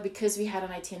 I feel like because we had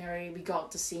an itinerary, we got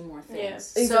to see more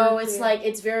things. So it's like,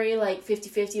 it's very like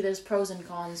 50-50. There's pros and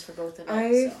cons for both of us.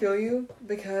 I feel you,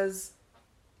 because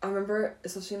I remember,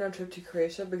 especially in our trip to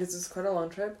Croatia, because it's quite a long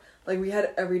trip, like we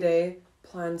had every day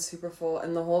planned super full,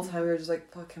 and the whole time we were just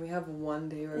like, fuck, can we have one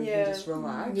day where we can just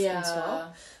relax and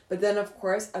stop? But then of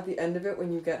course at the end of it,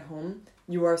 when you get home,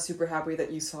 you are super happy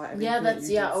that you saw everything. That's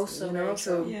you did, also you know?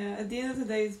 So at the end of the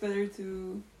day it's better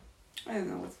to, I don't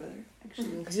know what's better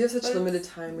actually, because you have such limited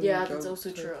time when you go that's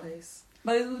also to true. a place.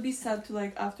 but it would be sad to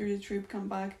like after the trip come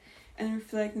back and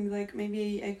reflect and be like,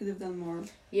 maybe I could have done more.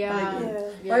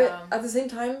 But at the same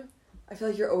time, I feel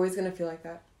like you're always gonna feel like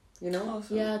that, you know?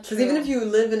 Also. Yeah, Because even if you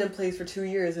live in a place for 2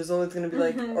 years, there's always gonna be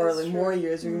like, or like more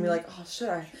years, you're gonna be like, oh shit,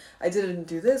 I didn't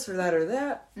do this or that or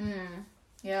that.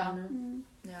 Yeah.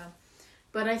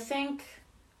 But I think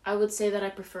I would say that I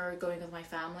prefer going with my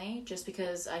family, just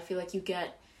because I feel like you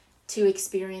get to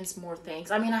experience more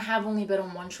things. I mean, I have only been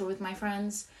on one trip with my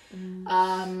friends,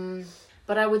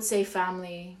 but I would say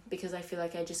family, because I feel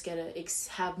like I just get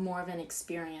to have more of an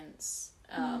experience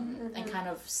and kind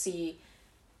of see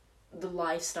the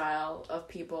lifestyle of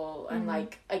people and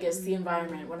like I guess the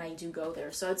environment when I do go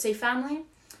there. So I'd say family.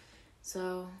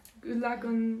 So good luck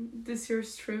on this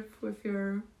year's trip with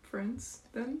your friends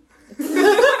then.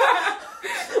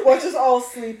 Watch us all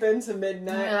sleep into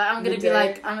midnight. I'm gonna be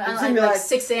like, I'm like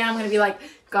 6 a.m. I'm gonna be like,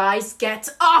 guys, get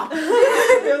up.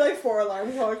 They're like 4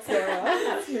 alarm clocks going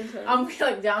off. I'm gonna be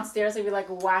like downstairs. I'd be like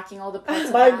whacking all the parts.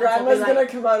 Of My the grandma's like, gonna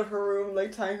come out of her room,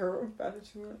 like tying her room back. And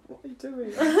she's like, what are you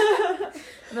doing? I'd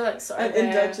be like, sorry. And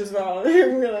in Dutch as well.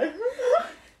 We're like,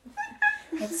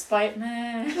 Het spijt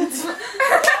me.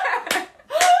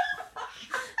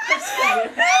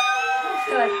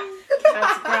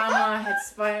 That's grandma, het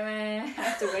spijt me. I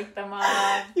have to wake them up.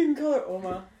 you can call her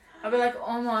Oma. I'll be like,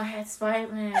 Oma, het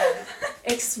spijt me.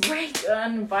 Ik spreek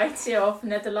een beetje of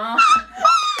Nederlands.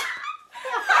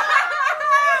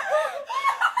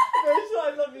 Rachel,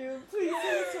 I love you. Please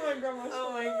say it to my grandma.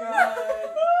 Oh my god.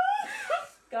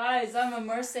 Guys, I'm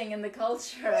immersing in the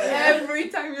culture. Every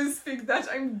time you speak Dutch,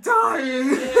 I'm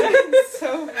dying.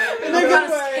 So In a good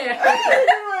way. In a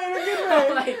good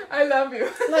way. like, I love you.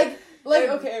 Like,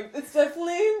 okay, it's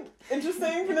definitely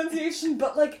interesting pronunciation,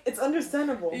 but like, it's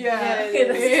understandable. Yeah.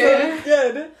 It's so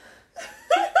good.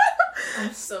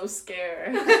 I'm so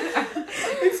scared.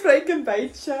 Ik spreek een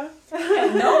beetje.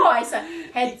 No, I said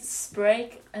het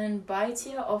spreek een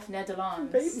beetje of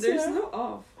Nederlands. There's no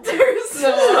off. There's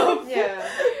no. Yeah.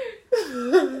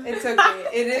 It's okay.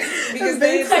 It is because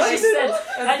they I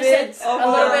just said a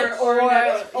little bit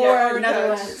or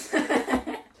Netherlands.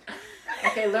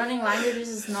 Okay, learning languages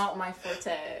is not my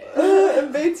forte.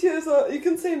 Een beetje is al, you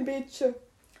can say een beetje.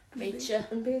 Beetje.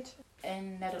 Een beetje.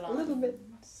 In Netherlands. A little bit.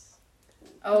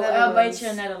 Oh, Netherlands.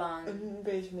 een beetje Nederlands. Een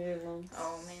beetje Nederlands.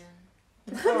 Oh man.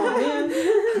 Oh man.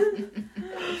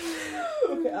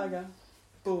 Okay, Aga.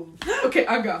 Boom. Okay,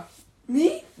 Aga.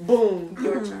 Me? Boom.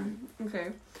 Your turn.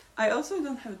 Okay. I also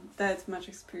don't have that much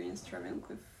experience traveling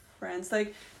with friends.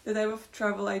 Like, the type of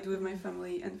travel I do with my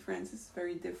family and friends is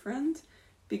very different.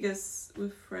 Because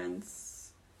with friends...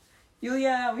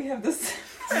 Julia, we have this...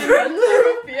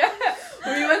 Yeah.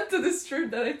 We went to this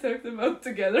trip that I talked about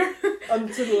together.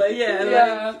 Onto the lake. Yeah,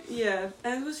 Yeah. yeah.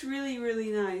 And it was really, really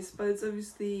nice. But it's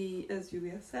obviously, as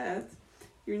Julia said,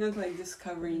 you're not like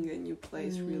discovering a new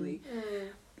place, really.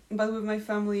 But with my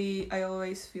family, I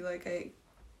always feel like I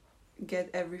get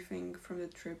everything from the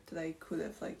trip that I could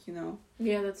have, like, you know.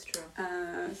 Yeah, that's true.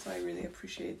 So I really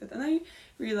appreciate that. And I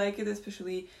really like it,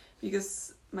 especially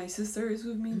because my sister is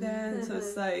with me then. So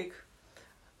it's like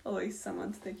always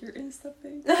someone to take your Insta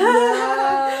pic.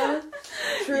 Yeah.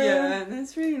 True. Yeah, and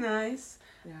it's really nice.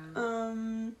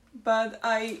 Yeah. But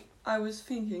I was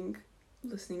thinking,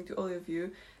 listening to all of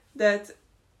you, that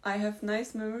I have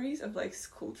nice memories of like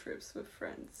school trips with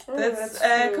friends. Oh, that's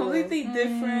that's true. completely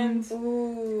different.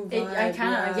 Ooh, I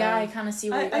kind of see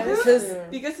what I you don't guys know,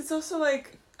 because it's also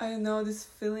like, I don't know, this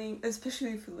feeling,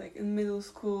 especially if like in middle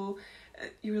school,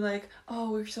 you're like,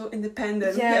 oh, we're so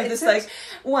independent. Yeah, we have it's this like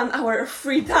 1 hour of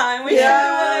free time. We Yeah.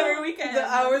 can do whatever we can. The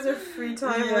hours of free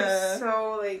time Yeah. were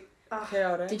so like.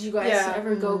 Chaotic. Did you guys Yeah.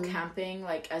 ever go camping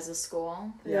like as a school?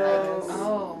 Yeah. Like,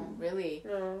 oh, really?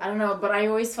 No. I don't know, but I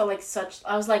always felt like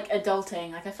I was like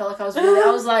adulting. Like I felt like I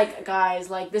was like, guys,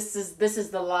 like this is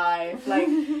the life. Like,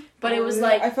 but it was Yeah,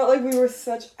 like I felt like we were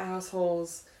such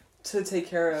assholes to take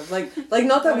care of. Like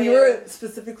not that Oh, we yeah. were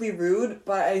specifically rude,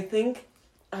 but I think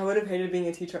I would have hated being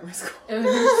a teacher at my school. it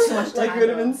was just too much time. Like, it would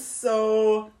have been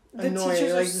so The annoying.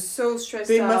 teachers Like, were so stressed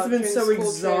they out. must have been during so school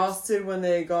trips. exhausted when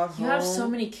they got home. You have so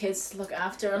many kids to look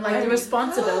after, and like I- the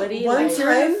responsibility. One like,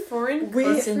 time- Foreign we-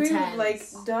 It's country, intense. like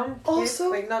dumb kids, Also,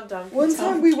 like not dumb. One kids,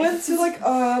 time dumb we went kids. to like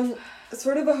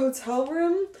sort of a hotel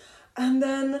room, and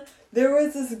then there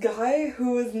was this guy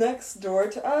who was next door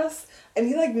to us, and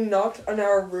he like knocked on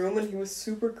our room, and he was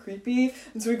super creepy,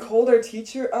 and so we called our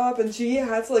teacher up, and she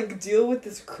had to like deal with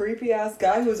this creepy ass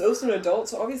guy who was also an adult,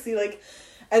 so obviously like,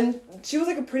 and she was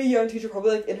like a pretty young teacher,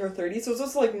 probably like in her 30s, so it was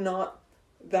also like not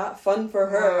that fun for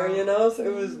her, Wow. you know, so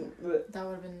it was, that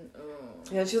would have been.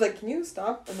 yeah, and she was like, can you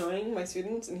stop annoying my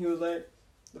students, and he was like,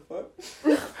 the fuck?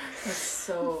 That's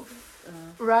so.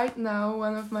 Right now,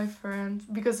 one of my friends,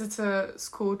 because it's a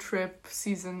school trip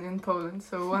season in Poland,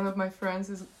 so one of my friends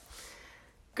is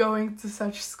going to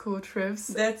such school trips.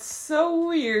 That's so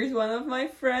weird. One of my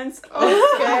friends.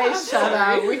 Okay, shut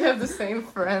up. We have the same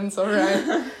friends,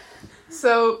 alright.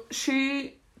 So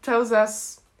she tells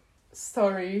us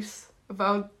stories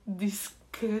about these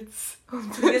kids.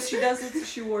 Because she does it,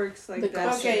 she works like The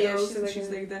that. Okay, She yeah, goes she's and like she's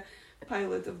a- like the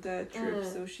pilot of the trip,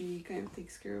 Mm. so she kind of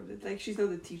takes care of it. Like, she's not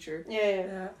the teacher, Yeah, yeah.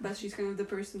 Yeah. but she's kind of the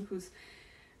person who's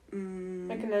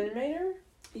Like an animator.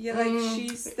 yeah, like Mm.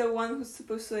 she's the one who's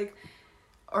supposed to like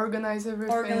Organize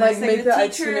everything. organize Like, like, make the the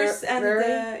teachers and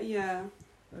itinerary? yeah,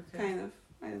 Okay. kind of.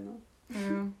 I don't know.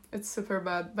 Yeah, it's super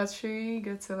bad, but she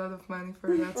gets a lot of money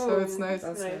for that, so Oh, it's nice.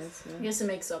 That's Nice. nice. I guess it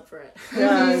makes up for it.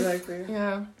 Yeah, exactly.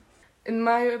 Yeah. In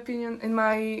my opinion, in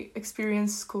my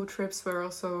experience, school trips were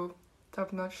also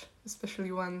top notch,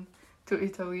 especially one to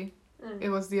Italy. It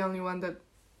was the only one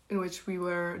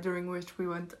during which we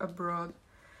went abroad.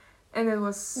 And it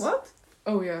was... What?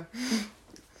 Oh yeah.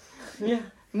 Yeah.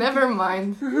 Never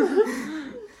mind.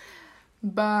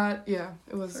 But yeah,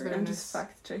 it was Sorry, very I'm nice. just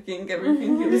fact checking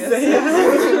everything You Julia say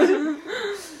said.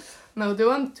 No, the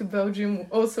one to Belgium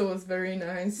also was very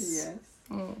nice. Yes.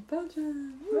 Oh,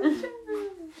 Belgium.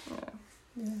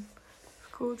 yeah.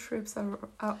 School trips are Did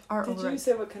you alright.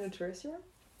 say what kind of tourist you are?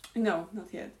 No,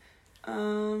 not yet.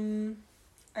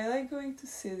 I like going to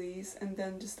cities and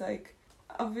then just like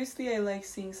obviously I like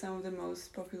seeing some of the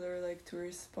most popular like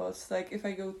tourist spots. Like if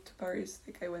I go to Paris,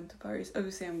 like I went to Paris,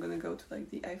 obviously I'm gonna go to like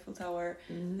the Eiffel Tower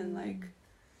and like,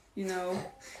 you know,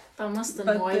 That must But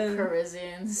annoy then-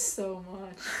 Parisians so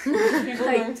much. People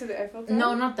Like, going to the Eiffel Tower.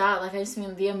 No, not that. Like I just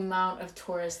mean the amount of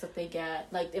tourists that they get.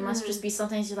 Like it must just be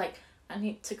sometimes you're like, I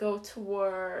need to go to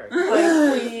work.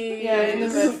 Like please. Yeah, in the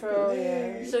metro.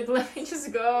 Yeah. She's like, let me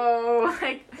just go.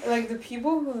 Like the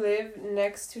people who live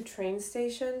next to train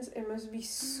stations, it must be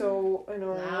so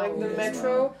annoying. Like the Loud as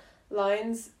metro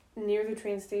lines near the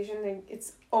train station, like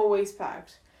it's always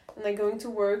packed. And like going to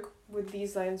work with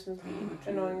these lines must be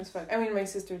annoying as fuck. I mean, my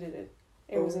sister did it.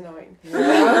 It was Oh. annoying.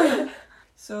 Yeah.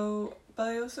 so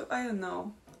but I don't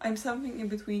know. I'm something in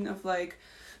between of like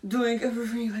doing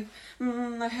everything like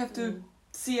I have to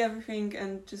see everything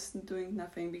and just doing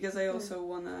nothing, because I also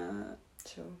wanna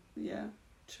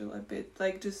chill a bit.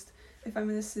 Like just if I'm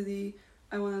in a city,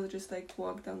 I wanna just like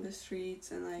walk down the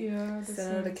streets and like sit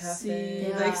at a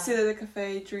cafe. like sit at a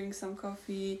cafe, drink some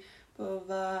coffee, blah blah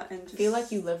blah, and just feel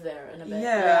like you live there in a bit.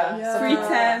 Yeah.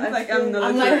 Pretend like I'm not.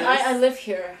 I'm like I live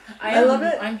here. I love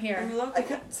it. I'm here.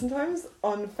 Sometimes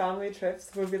on family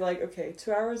trips we'll be like, okay,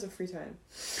 2 hours of free time,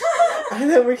 and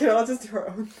then we can all just do our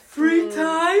own free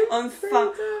time on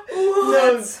fun.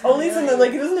 No, only something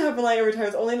like it doesn't happen like every time.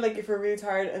 It's only like if we're really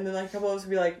tired, and then like a couple of us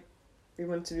will be like, we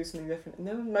want to do something different, and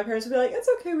then my parents would be like, it's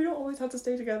okay, we don't always have to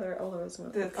stay together. All of us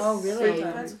want. Oh really?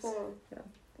 That's cool. Yeah.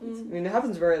 I mean, it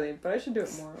happens rarely, but I should do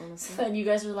it more, honestly. And you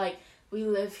guys are like, we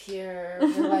live here.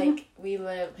 We're like, we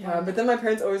live. Yeah, but then my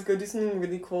parents always go do something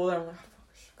really cool, and I'm like,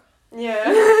 oh,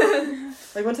 yeah.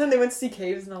 like one time they went to see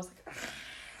caves, and I was like,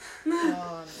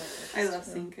 Oh, I love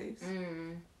seeing caves.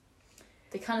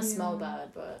 They kind of smell bad,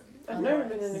 but I've never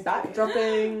been in a back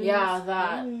dropping. Yeah,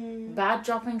 that bad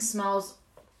dropping smells.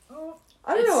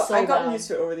 I don't know. So I've gotten bad. used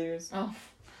to it over the years. Oh,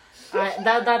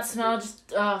 that smell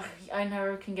just. I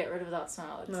never can get rid of that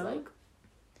smell. It's like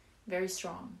very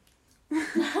strong.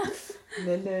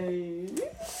 Lily.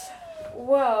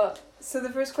 Well, so the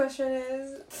first question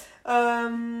is,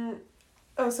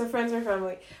 so friends or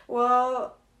family?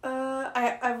 Well,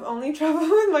 I've only traveled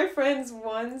with my friends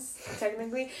once,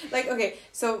 technically. Like, okay,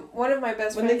 so one of my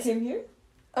best When friends. they came here?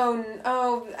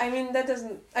 I mean, that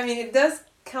doesn't. I mean, it does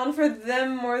count for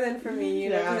them more than for me, you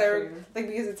know,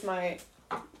 because it's my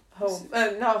home.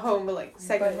 Not home, but like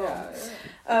second home.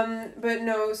 Yeah. But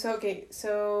no,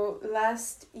 so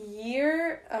last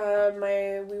year,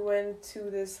 we went to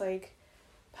this like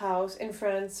house in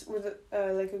France with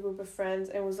like a group of friends,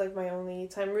 and it was like my only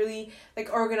time really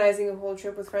like organizing a whole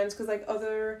trip with friends, because like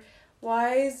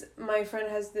otherwise my friend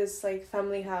has this like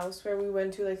family house where we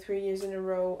went to like 3 years in a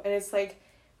row, and it's like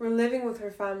we're living with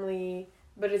her family,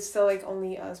 but it's still like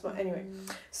only us. But anyway,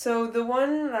 so the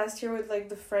one last year with like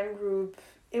the friend group,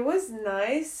 it was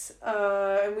nice,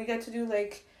 and we got to do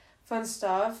like fun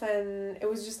stuff, and it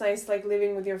was just nice like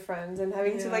living with your friends and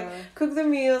having to like cook the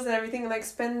meals and everything, and like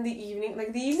spend the evening.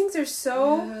 Like the evenings are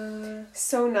so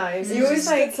nice. You always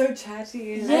like so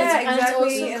chatty. And exactly. And it's also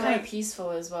and kind like of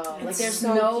peaceful as well. Like it's there's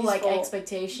so no like peaceful.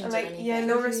 expectations and like or anything.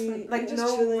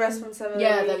 no responsibility.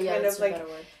 Yeah, kind that's of like a better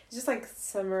word. just like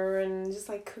summer and just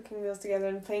like cooking meals together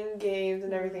and playing games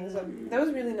and everything. So that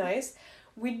was really nice.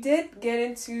 We did get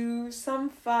into some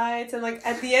fights, and like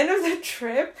at the end of the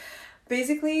trip,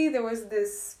 basically there was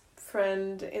this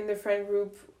friend in the friend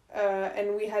group,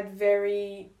 and we had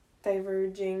very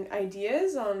diverging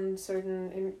ideas on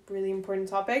certain really important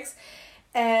topics,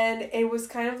 and it was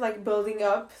kind of like building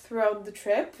up throughout the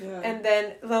trip, and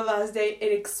then the last day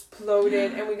it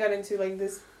exploded, and we got into like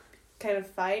this kind of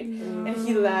fight, and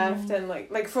he left and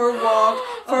like for a walk,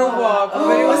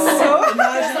 but it was so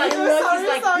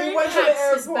he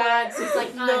packs his bags, he's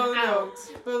like out.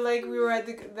 But like we were at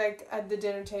the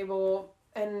dinner table,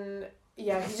 and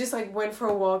yeah, he just like went for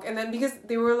a walk, and then because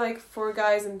they were like 4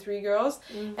 guys and 3 girls,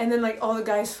 and then like all the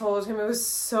guys followed him. It was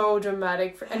so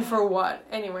dramatic, and for what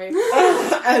anyway.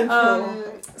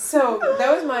 So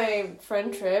that was my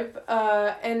friend trip,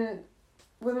 and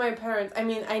with my parents, I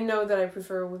mean, I know that I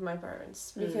prefer with my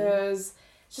parents, because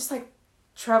just like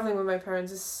traveling with my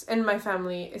parents and my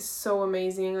family is so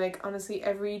amazing. Like honestly,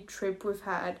 every trip we've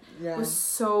had was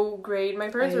so great. My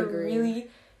parents are really,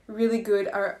 really good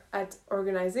at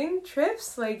organizing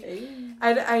trips. Like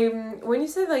I when you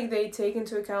said like they take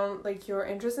into account like your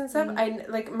interests and stuff,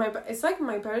 it's like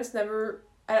my parents never.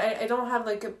 I don't have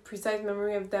like a precise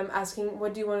memory of them asking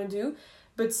what do you want to do,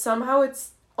 but somehow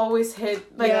it's always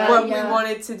hit like what we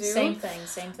wanted to do. Same thing.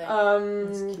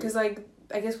 Because like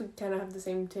I guess we kind of have the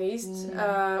same taste.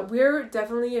 We're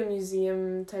definitely a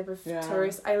museum type of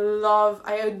tourist. I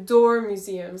adore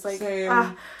museums. Like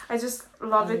I just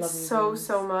love it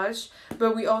so much.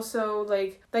 But we also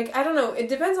like I don't know, it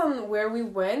depends on where we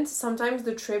went. Sometimes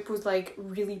the trip was like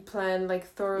really planned like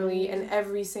thoroughly and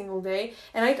every single day,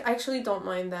 and I actually don't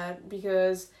mind that,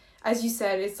 because as you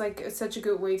said, it's like such a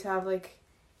good way to have like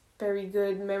very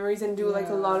good memories and do like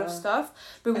a lot of stuff,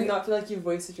 but we not feel like you've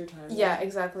wasted your time. Yeah,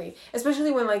 exactly.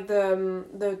 Especially when like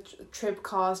the trip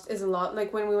cost is a lot.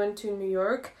 Like when we went to New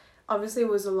York, obviously it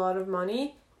was a lot of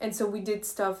money, and so we did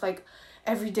stuff like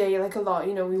every day, like a lot.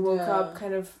 You know, we woke up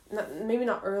kind of maybe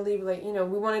not early, but like, you know,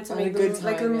 we wanted to make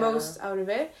the most out of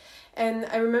it. And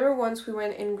I remember once we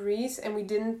went in Greece and we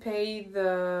didn't pay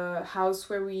the house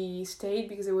where we stayed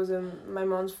because it was my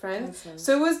mom's friend. That's nice.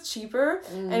 So it was cheaper.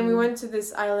 And we went to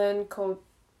this island called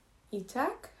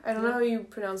Itak. I don't know how you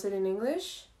pronounce it in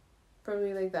English.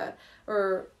 Probably like that.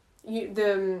 Or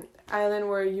the island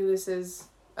where Ulysses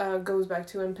goes back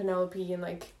to, and Penelope and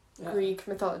like Greek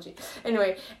mythology.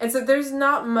 Anyway, and so there's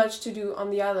not much to do on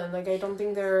the island. Like I don't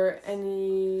think there are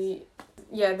any...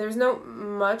 Yeah, there's not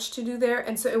much to do there.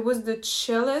 And so it was the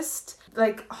chillest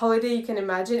like holiday you can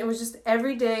imagine. It was just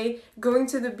every day going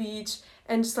to the beach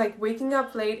and just like waking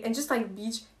up late and just like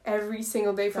beach every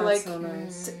single day for That's like so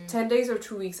nice. 10 days or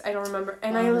 2 weeks. I don't remember.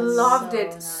 And I loved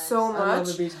it so I love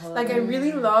much. the beach holiday. Like I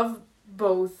really love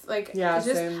both. Like Yeah, it's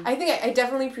just same. I think I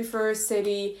definitely prefer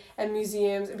city and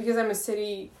museums because I'm a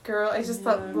city girl. I just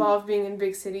love being in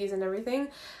big cities and everything.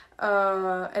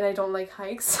 And I don't like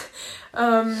hikes.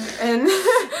 And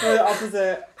We're the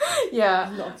opposite. yeah.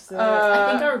 I'm the opposite.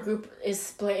 I think our group is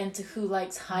split into who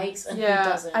likes hikes and who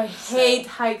doesn't. I hate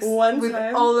hikes One with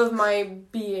time- all of my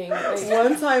being. Like,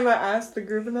 One time I asked the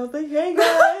group and I was like, hey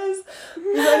guys,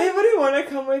 does anybody want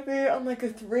to come with me on like a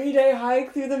 3-day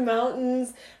hike through the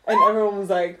mountains? And everyone was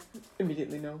like,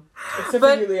 immediately no. Except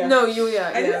but for Julia. no,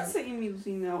 Julia. I Yeah. didn't say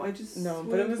immediately no. I just No,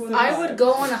 but it was the I would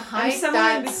go on a hike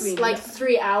somewhere in that's between. like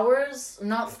 3 hours,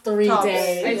 not 3 Tops.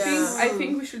 days. I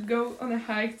think we should go on a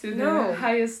hike to No. the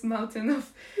highest mountain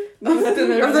of the Of the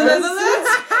Netherlands. Netherlands?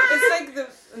 It's like the...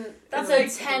 That's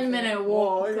it's a like- 10-minute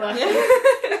walk. Oh,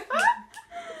 like-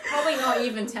 Probably not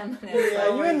even 10 minutes. Yeah,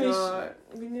 Oh you my and me, God.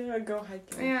 we need to go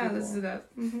hiking. Yeah, let's do that.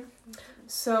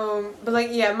 So, but like,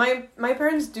 yeah, my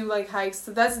parents do like hikes,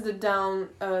 so that's the down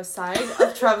side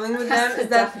of traveling with them. Is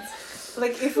that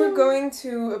like if we're going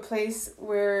to a place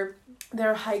where there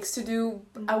are hikes to do,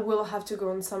 I will have to go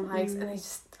on some hikes, and I hate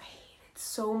it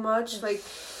so much. Like,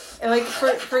 and like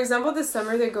for example, this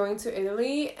summer they're going to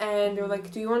Italy, and they were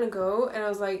like, "Do you want to go?" And I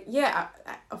was like, "Yeah,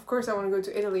 of course I want to go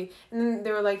to Italy." And then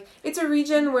they were like, "It's a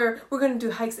region where we're gonna do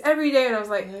hikes every day," and I was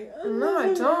like, "No,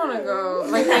 I don't want to go."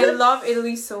 Like, I love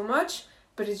Italy so much.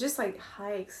 But it's just like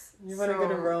hikes. You want to go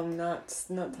to Rome, not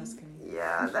Tuscany.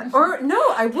 Yeah. Or no,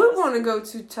 I would want to go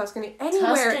to Tuscany,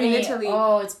 anywhere in Italy.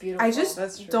 Oh, it's beautiful. I just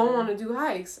That's true. don't want to do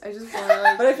hikes. I just want to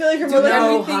like But I feel like you're do more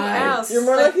likely. everything else. You're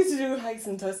more Like, likely to do hikes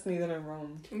in Tuscany than in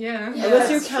Rome. Yeah. Yeah, Unless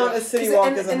you that's count true. a city 'cause- walk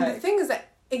and, as a and the hike. thing is that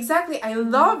exactly, I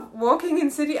love walking in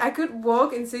city. I could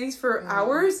walk in cities for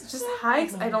hours. Just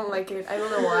hikes, I don't like it. I don't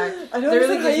know why. I don't They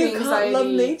really understand how gives me you can't love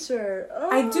anxiety. nature.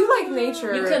 I do like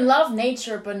nature. You can love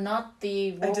nature, but not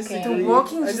the walking. I disagree. The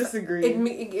walking I just- disagree.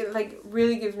 It like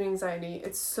really gives me anxiety.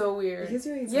 It's so weird. Because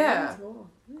you're Yeah. as well.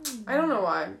 I don't know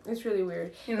why. It's really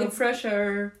weird. You know, It's- fresh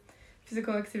air,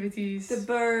 physical activities. The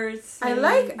birds. I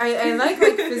like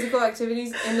physical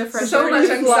activities in the fresh So air. much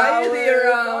anxiety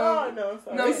around. Oh, no,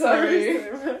 sorry. No,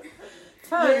 sorry.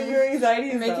 Fun. Your anxiety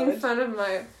is Making valid. fun of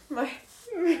my No,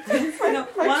 My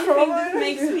one trauma. thing that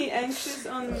makes me anxious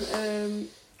on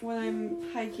when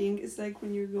I'm hiking is like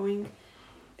when you're going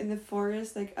in the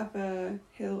forest, like up a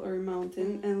hill or a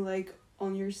mountain, and like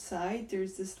on your side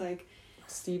there's this like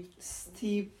steep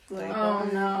like Oh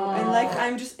no. and like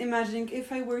I'm just imagining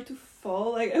if I were to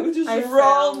fall, like I would just I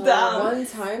roll fell down. One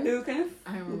time, It would kind of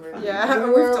I remember. yeah. We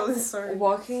We've were told this story.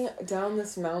 walking down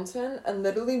this mountain, and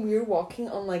literally we were walking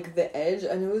on like the edge,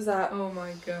 and it was at Oh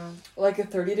my god. like a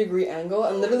 30-degree angle,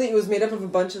 and literally it was made up of a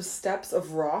bunch of steps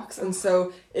of rocks, and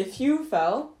so if you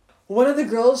fell, one of the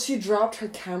girls, she dropped her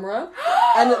camera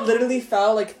and it literally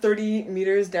fell like 30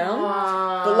 meters down.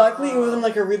 But luckily it was in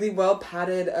like a really well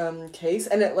padded case,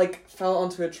 and it like fell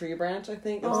onto a tree branch, I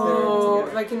think. It was Oh,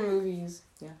 literally like in movies.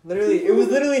 yeah, literally. It was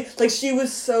literally like she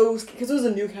was so, because it was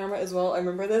a new camera as well. I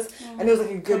remember this, and it was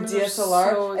like a good Cameras are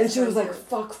DSLR, so and she was like,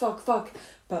 expensive. fuck.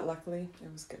 But luckily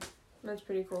it was good. That's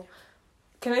pretty cool.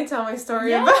 Can I tell my story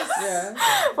Yes. about?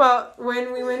 Yeah. Well,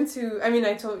 when we went to, I mean,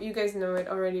 I told you guys know it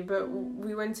already, but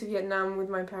we went to Vietnam with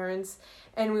my parents,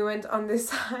 and we went on this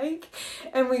hike,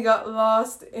 and we got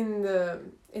lost in the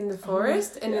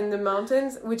forest and in the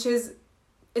mountains, which is,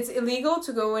 it's illegal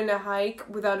to go in a hike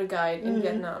without a guide in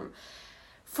Vietnam.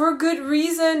 For good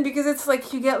reason, because it's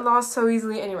like you get lost so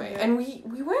easily anyway. Yeah. And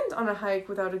we went on a hike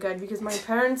without a guide because my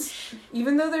parents,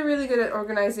 even though they're really good at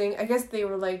organizing, I guess they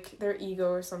were like their ego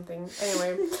or something.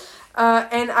 Anyway,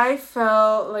 and I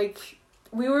felt like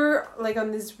we were like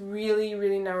on this really,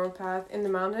 really narrow path in the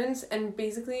mountains, and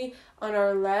basically on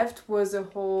our left was a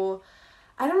whole,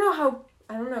 I don't know,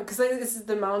 because like this is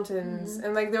the mountains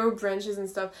and like there were branches and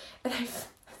stuff, and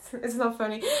it's not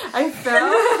funny. I fell.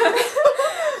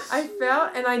 I fell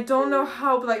and I don't know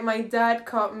how, but like my dad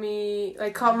caught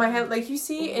my head. Like you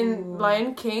see in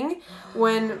Lion King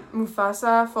when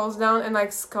Mufasa falls down and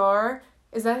like Scar,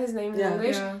 is that his name in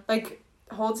English? Yeah. Like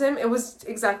holds him. It was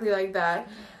exactly like that.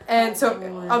 And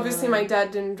so obviously my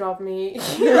dad didn't drop me.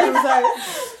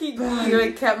 he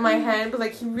like kept my hand, but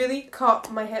like he really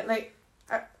caught my head. Like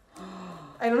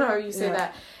I don't know how you say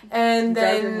that. And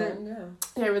then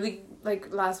really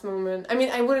like last moment. I mean,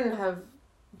 I wouldn't have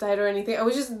died or anything. I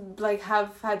would just like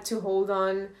have had to hold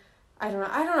on. I don't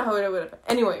know how it would have.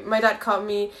 Anyway, my dad caught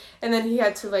me and then he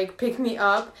had to like pick me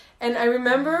up, and I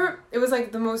remember it was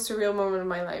like the most surreal moment of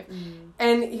my life.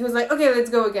 And he was like, "Okay, let's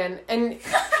go again." And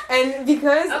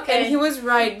because and he was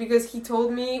right, because he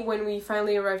told me when we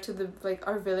finally arrived to the like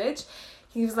our village,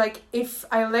 he was like, "If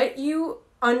I let you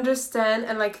understand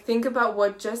and like think about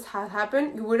what just had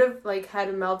happened, you would have like had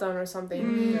a meltdown or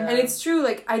something." And it's true,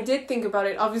 like I did think about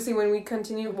it obviously when we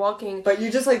continued walking, but you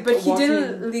just like he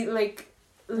didn't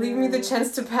leave me the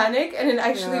chance to panic, and it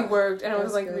actually worked, and I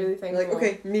was like good. Really thankful. Like,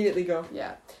 okay, immediately go.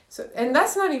 Yeah. So, and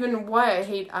that's not even why I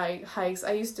hate hikes.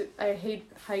 I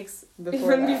hate hikes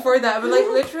before that, but like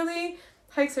literally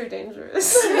hikes are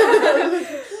dangerous.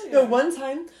 No, one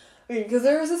time, because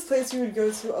there was this place we would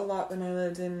go to a lot when I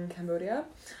lived in Cambodia,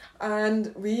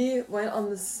 and we went on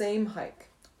the same hike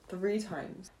 3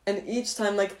 times, and each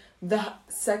time like the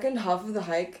second half of the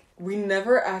hike we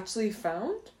never actually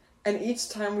found. And each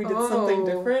time we did something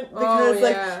different, because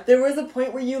like there was a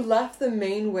point where you left the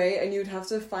main way and you'd have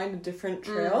to find a different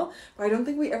trail, but I don't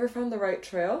think we ever found the right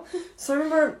trail. So I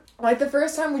remember like the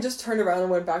first time we just turned around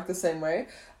and went back the same way,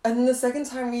 and then the second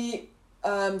time we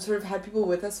sort of had people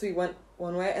with us, we went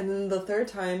one way, and then the third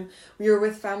time we were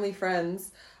with family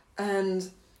friends, and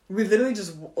we literally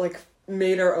just like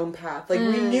made our own path. Like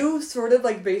we knew sort of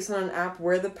like based on an app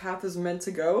where the path was meant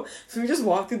to go, so we just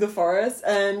walked through the forest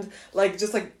and like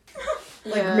just like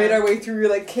made our way through,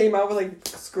 like came out with like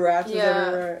scratches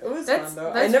everywhere. It was fun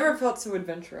though. I never felt so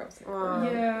adventurous. Wow.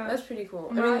 Yeah, that's pretty cool.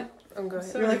 I mean, go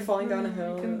ahead. You're like falling down a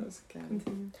hill.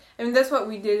 I mean, that's what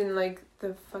we did in like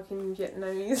the fucking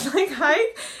Vietnamese like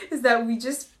hike, is that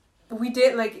we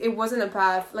did like, it wasn't a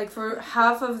path. Like for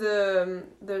half of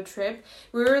the trip,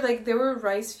 we were like, there were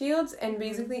rice fields, and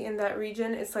basically in that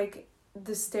region it's like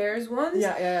the stairs ones.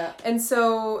 Yeah. And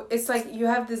so it's like you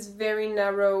have this very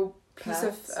narrow piece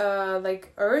of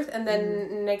like earth, and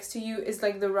then next to you is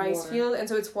like the rice field, and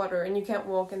so it's water, and you can't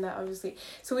walk in that obviously.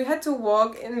 So we had to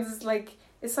walk in this like,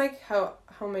 it's like how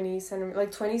many centimeters,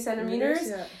 like 20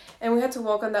 centimeters, and we had to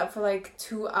walk on that for like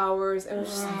 2 hours, and it was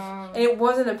just like, and it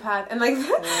wasn't a path, and like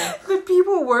the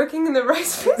people working in the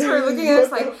rice fields were looking at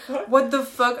us like, what the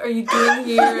fuck are you doing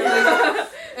here? Like,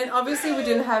 and obviously we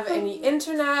didn't have any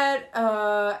internet,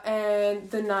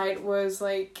 and the night was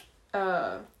like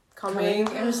coming,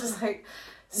 and it was just like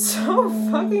so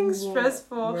fucking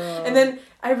stressful. And then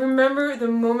I remember the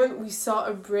moment we saw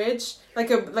a bridge,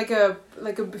 like a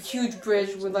huge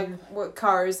bridge with like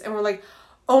cars, and we're like,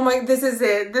 oh my, this is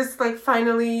it. This like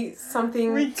finally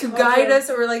something to guide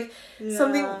us, or like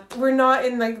something. We're not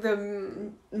in like the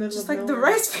just like the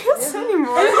rice fields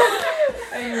anymore.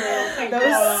 I know. That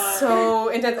was so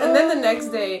intense. And then the next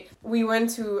day we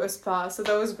went to a spa, so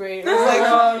that was great. It was like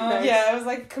nice. It was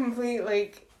like complete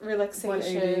like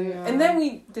relaxation. And then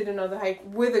we did another hike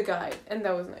with a guide, and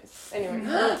that was nice. Anyway,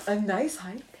 a nice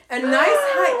hike. A nice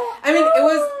hike. I mean, it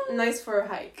was nice for a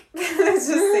hike. Let's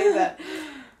just say that.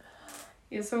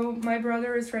 Yeah, so my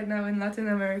brother is right now in Latin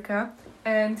America,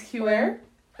 and he went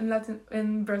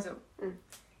in Brazil.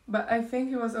 But I think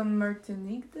he was on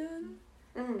Martinique then.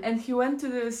 And he went to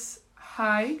this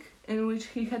hike in which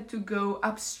he had to go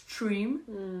upstream,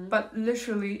 but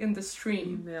literally in the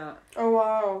stream. Yeah. Oh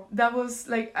wow. That was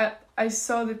like, I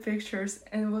saw the pictures,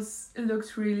 and it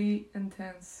looked really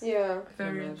intense. Yeah.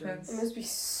 Very intense. It must be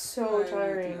so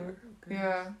tiring.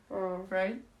 Yeah. Oh.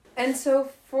 Right? And so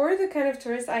for the kind of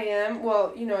tourist I am,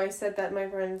 well, you know, I said that my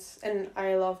friends and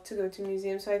I love to go to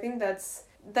museums, so I think that's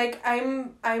like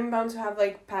I'm bound to have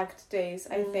like packed days,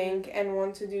 I think, and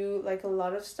want to do like a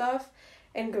lot of stuff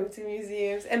and go to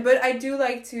museums. But I do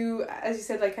like to, as you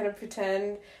said, like kind of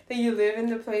pretend that you live in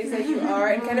the place that you are,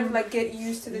 and kind of like get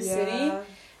used to the city.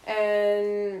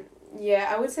 And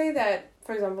I would say that,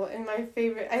 for example, in my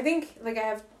favorite, I think like I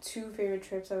have 2 favorite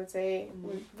trips, I would say,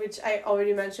 which I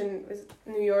already mentioned, was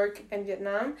New York and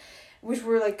Vietnam, which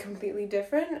were like completely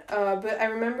different. But I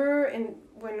remember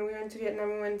when we went to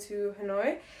Vietnam, we went to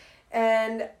Hanoi,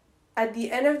 and at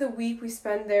the end of the week we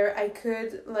spent there, I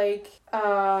could like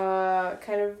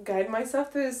kind of guide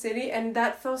myself through the city, and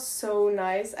that felt so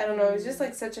nice. I don't know, it was just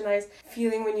like such a nice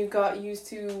feeling when you got used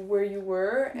to where you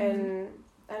were, and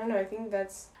I don't know, I think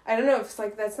that's, I don't know if it's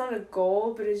like that's not a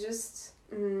goal, but it's just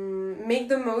make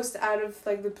the most out of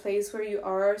like the place where you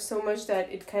are so much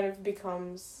that it kind of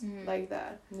becomes like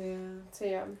that. Yeah. So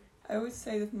yeah. I would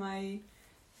say that my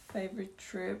favorite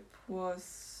trip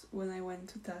was when I went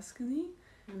to Tuscany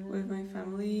with my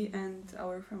family and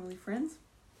our family friends,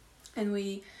 and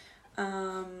we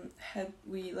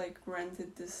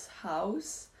rented this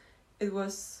house. It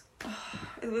was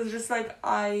just like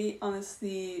my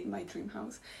dream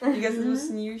house, because it was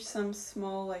near some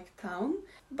small like town,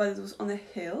 but it was on a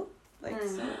hill, like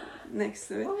so next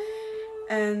to it,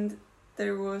 and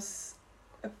there was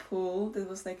a pool that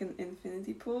was like an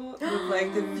infinity pool with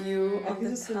like the view of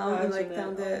the town and like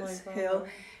down this hill.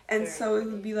 And so it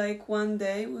would be like one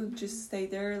day we would just stay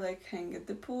there, like hang at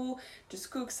the pool, just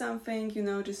cook something,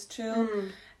 just chill.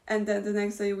 And then the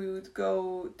next day we would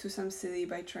go to some city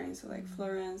by train, so like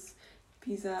Florence,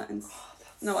 Pisa, and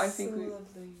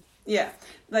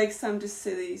like some just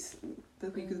cities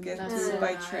that we could get to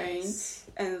by train,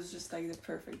 and it was just like the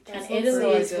perfect. And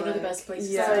Italy is one of the best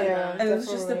places. And it was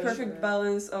just the perfect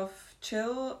balance of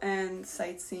chill and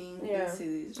sightseeing in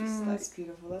cities. Just that's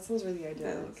beautiful. That sounds really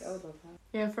idyllic. I would love that.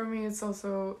 Yeah, for me it's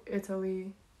also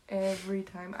Italy every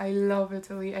time. I love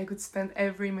Italy. I could spend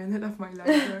every minute of my life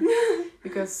there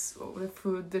because the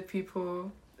food, the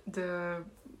people, the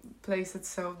place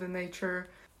itself, the nature.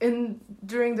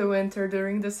 During the winter,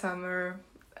 during the summer,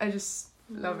 I just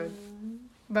love it.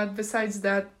 But besides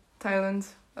that, Thailand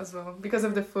as well, because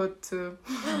of the food too.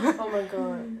 Oh my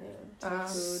god. Yeah.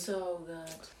 So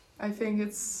good. I think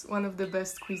it's one of the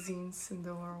best cuisines in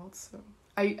the world. So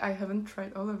I haven't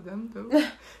tried all of them though.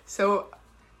 So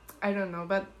I don't know,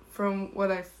 but from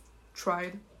what I've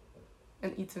tried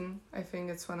and eaten, I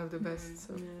think it's one of the best.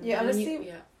 So Yeah,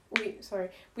 honestly,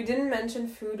 we didn't mention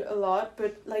food a lot,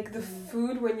 but like the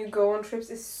food when you go on trips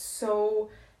is so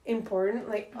important.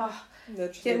 Like,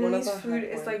 Vietnamese food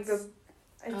is like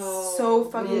so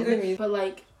fucking good. But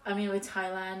like, I mean, with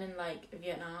Thailand and like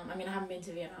Vietnam, I mean, I haven't been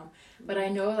to Vietnam, but I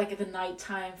know like the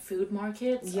nighttime food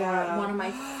markets are one of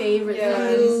my favorite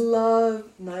I things. love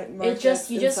night markets.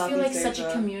 You just feel like such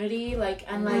a community, like,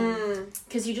 and like,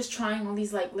 because you're just trying all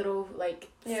these like little like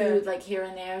food like here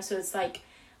and there. So it's like,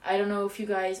 I don't know if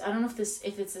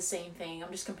it's the same thing.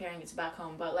 I'm just comparing it to back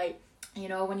home, but like,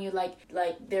 when you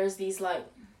like there's these like,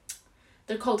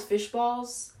 they're called fish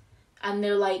balls, and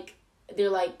they're like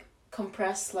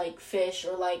compressed like fish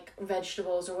or like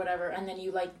vegetables or whatever, and then you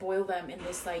like boil them in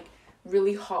this like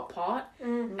really hot pot,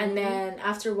 and then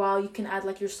after a while you can add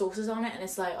like your sauces on it, and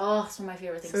it's like, it's one of my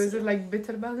favorite things. So is it like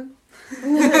bitterballen?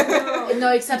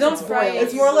 No, except don't it's fry boiled.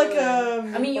 It's more like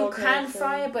I mean, you can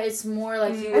fry it, but it's more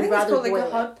like you I would think rather it's called boil like a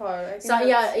it. hot pot. So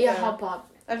hot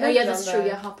pot. That's true.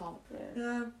 Yeah, hot pot.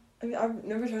 Yeah, I mean, I've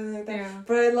never tried anything like that. Yeah.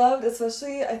 But I loved,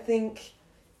 especially I think,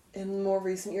 in more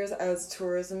recent years, as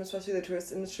tourism, especially the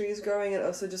tourist industry is growing, and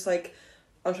also just like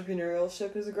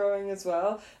entrepreneurship is growing as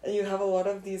well, and you have a lot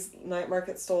of these night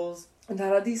market stalls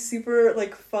that are these super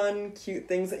like fun, cute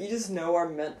things that you just know are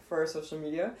meant for social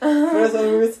media, but it's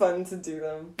always fun to do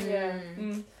them.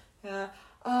 Yeah.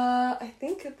 I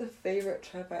think the favorite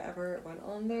trip I ever went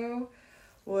on though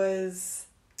was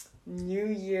New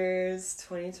Year's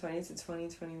 2020 to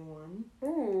 2021.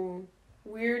 Ooh,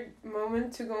 weird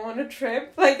moment to go on a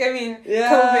trip. Like, I mean,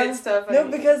 COVID stuff.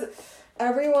 Because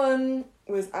everyone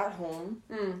was at home.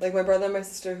 Like my brother and my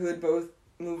sister, who had both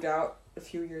moved out a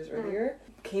few years earlier,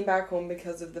 came back home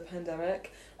because of the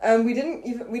pandemic. We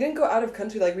didn't go out of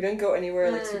country. Like, we didn't go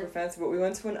anywhere like super fancy, but we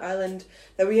went to an island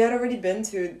that we had already been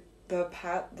to the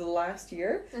last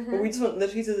year. But we just went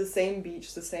literally to the same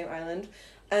beach, the same island,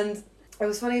 and it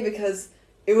was funny because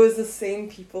it was the same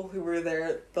people who were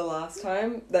there the last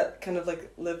time that kind of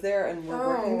like lived there and were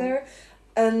working there,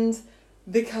 and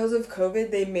because of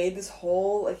COVID, they made this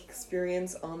whole like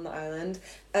experience on the island,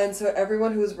 and so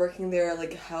everyone who was working there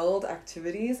like held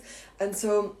activities, and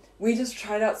so we just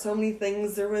tried out so many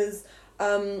things. There was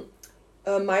Muay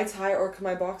Thai or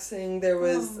Khmer boxing. There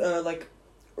was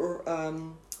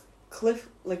cliff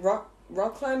like rock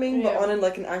climbing, but on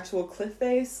like an actual cliff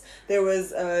face. There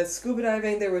was scuba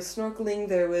diving, there was snorkeling,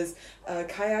 there was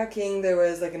kayaking, there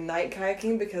was like a night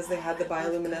kayaking because they had the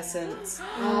bioluminescent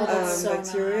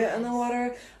bacteria in the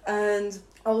water, and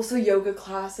also yoga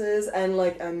classes and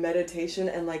like meditation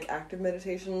and like active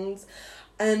meditations,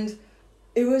 and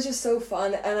it was just so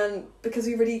fun. And because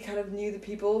we already kind of knew the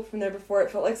people from there before,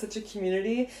 it felt like such a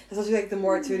community, especially like the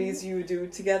more activities you do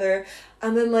together.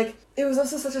 And then like it was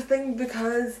also such a thing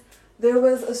because there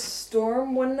was a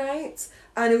storm one night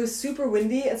and it was super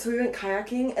windy, and so we went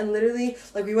kayaking, and literally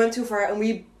like we went too far and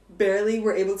we barely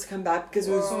were able to come back because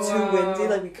it was too windy,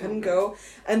 like we couldn't go,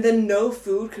 and then no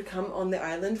food could come on the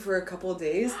island for a couple of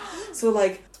days. So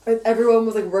like everyone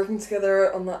was like working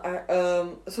together on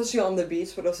the especially on the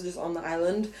beach, but also just on the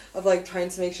island, of like trying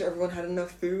to make sure everyone had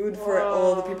enough food for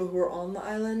all the people who were on the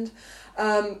island.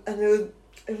 And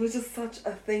it was just such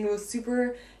a thing. It was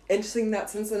super interesting in that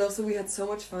sense, and also we had so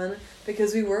much fun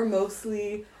because we were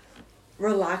mostly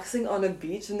relaxing on a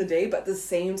beach in the day, but at the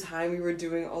same time we were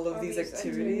doing all of these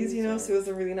activities, you know, so it was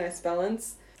a really nice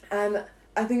balance. And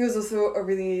I think it was also a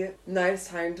really nice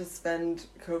time to spend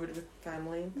COVID with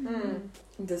family,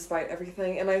 despite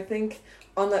everything. And I think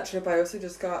on that trip I also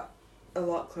just got a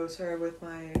lot closer with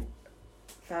my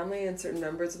family and certain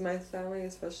members of my family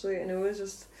especially, and it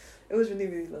was really,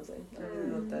 really lovely. I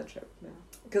really loved that trip. Yeah.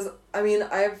 Because, I mean,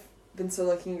 I've been so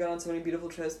lucky and gone on so many beautiful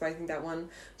trips, but I think that one,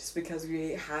 just because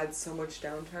we had so much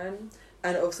downtime,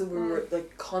 and also we were,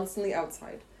 like, constantly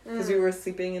outside. Because we were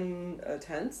sleeping in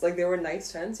tents. Like, they were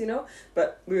nice tents, you know?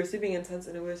 But we were sleeping in tents,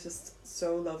 and it was just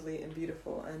so lovely and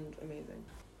beautiful and amazing.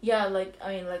 Yeah, like,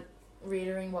 I mean, like,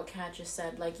 reiterating what Kat just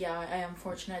said, like, yeah, I am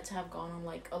fortunate to have gone on,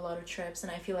 like, a lot of trips,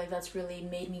 and I feel like that's really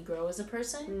made me grow as a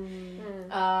person.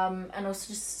 And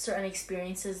also just certain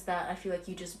experiences that I feel like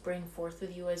you just bring forth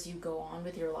with you as you go on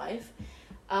with your life.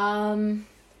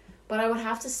 But I would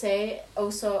have to say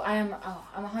also I'm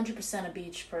 100% a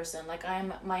beach person. Like,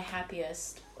 I'm my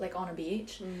happiest like on a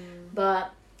beach.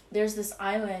 But there's this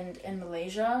island in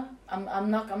Malaysia. I'm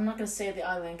not gonna say the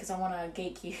island because I want to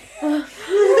gatekeep.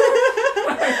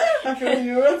 I feel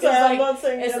you. I'm not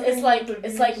saying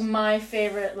it's like my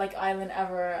favorite like island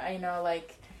ever. You know,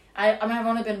 like I mean I've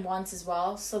only been once as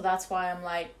well, so that's why I'm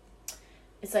like,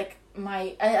 it's like and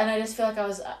I just feel like I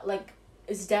was like,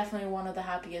 it's definitely one of the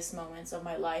happiest moments of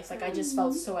my life. Like, I just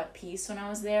felt so at peace when I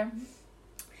was there.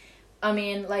 I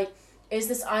mean, like, it's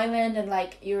this island, and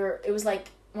like it was like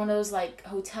one of those like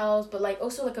hotels, but like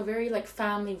also like a very like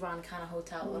family run kind of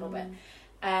hotel a little bit.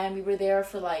 And we were there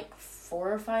for like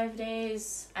 4 or 5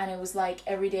 days, and it was like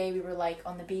every day we were like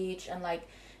on the beach and like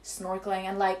snorkeling,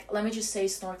 and like let me just say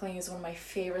snorkeling is one of my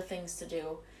favorite things to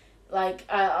do. Like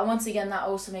once again, that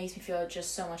also makes me feel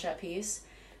just so much at peace.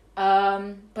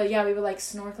 But yeah, we were like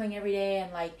snorkeling every day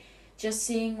and like just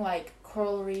seeing like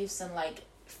coral reefs and like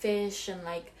fish and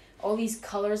like all these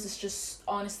colors. It's just,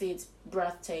 honestly, it's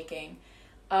breathtaking.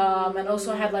 And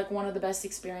also I had like one of the best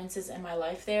experiences in my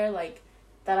life there, like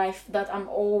that I'm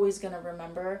always gonna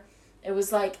remember. It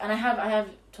was like, and I have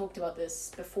talked about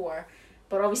this before,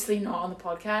 but obviously not on the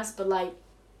podcast, but like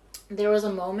there was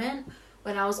a moment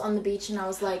when I was on the beach and I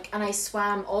was like, and I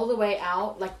swam all the way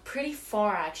out, like pretty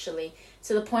far actually,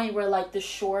 to the point where like the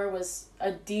shore was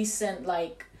a decent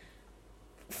like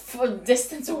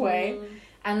distance away.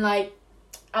 And like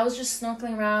I was just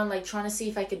snorkeling around, like trying to see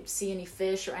if I could see any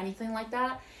fish or anything like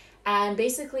that. And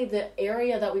basically the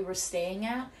area that we were staying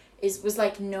at was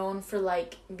like known for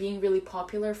like being really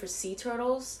popular for sea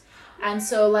turtles. And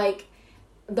so like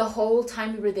the whole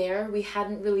time we were there, we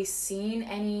hadn't really seen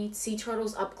any sea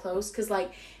turtles up close, because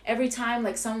like every time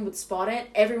like someone would spot it,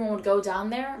 everyone would go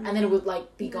down there and then it would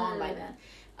like be gone by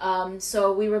then.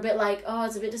 So we were a bit like, oh,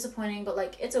 it's a bit disappointing, but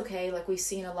like it's okay, like we've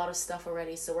seen a lot of stuff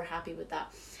already, so we're happy with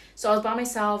that. So I was by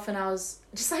myself and I was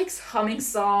just like humming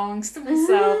songs to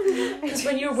myself, because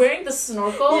when you're wearing the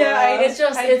snorkel, it's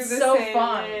so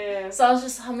fun. So I was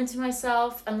just humming to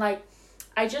myself, and like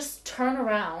I just turn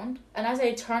around, and as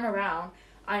I turn around,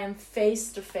 I am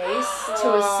face to face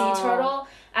to a sea turtle,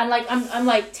 and like I'm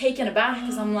like taken aback,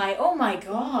 because I'm like, oh my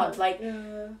god, like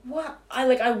what?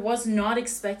 I was not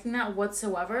expecting that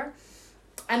whatsoever.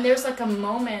 And there's like a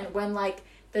moment when like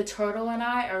the turtle and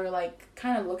I are like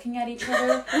kind of looking at each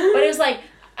other, but it's like,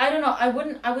 I don't know,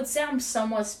 I would say I'm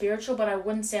somewhat spiritual, but I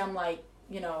wouldn't say I'm like,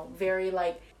 you know, very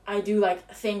like I do like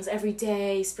things every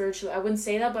day spiritually. I wouldn't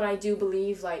say that, but I do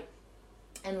believe like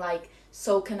in like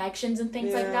soul connections and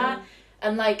things like that.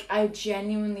 And like I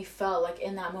genuinely felt like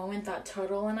in that moment that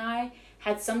turtle and I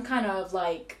had some kind of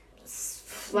like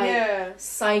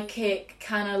psychic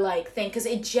kind of like thing, because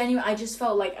I just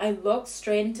felt like I looked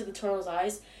straight into the turtle's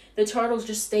eyes. The turtles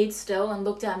just stayed still and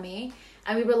looked at me,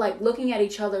 and we were like looking at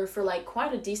each other for like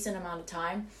quite a decent amount of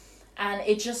time, and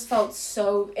it just felt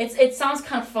so. It sounds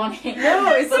kind of funny.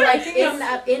 No, it's but like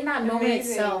in that moment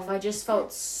itself, I just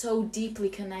felt so deeply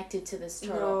connected to this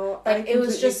turtle. No, like it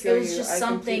was just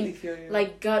something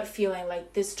like gut feeling.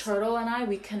 Like this turtle and I,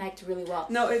 we connect really well.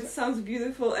 No, it sounds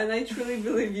beautiful, and I truly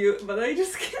believe you, but I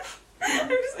just can't. I'm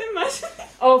just imagining.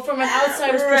 Oh, from an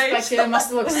outsider's perspective, it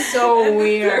must look so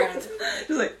weird. Just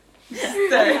like.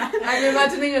 I'm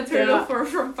imagining a turtle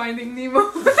from Finding Nemo.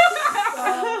 And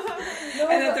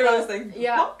then there was like,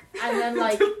 and then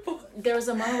like there was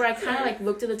a moment where I kind of like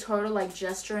looked at the turtle, like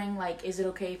gesturing, like, is it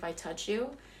okay if I touch you?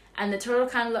 And the turtle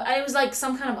kind of, it was like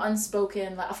some kind of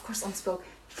unspoken, like, of course unspoken.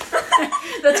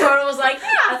 The turtle was like,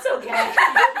 yeah, it's okay.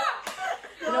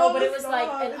 No, but it was like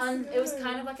it was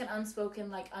kind of like an unspoken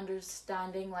like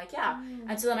understanding, like, yeah.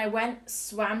 And so then I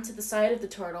swam to the side of the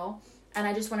turtle, and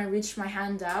I just when I reached my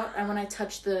hand out, and when I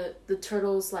touched the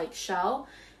turtle's like shell,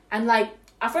 and like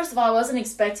first of all I wasn't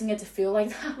expecting it to feel like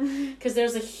that because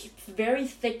there's a very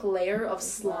thick layer of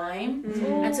slime,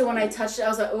 and so when I touched it I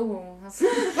was like, oh, I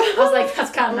was like,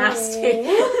 that's kind of nasty.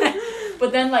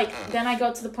 But then I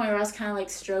got to the point where I was kind of like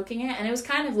stroking it, and it was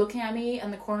kind of looking at me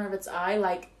in the corner of its eye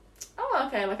like, oh,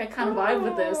 okay, like I kind of vibe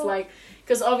with this, like,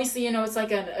 because obviously, you know, it's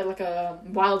like a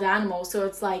wild animal, so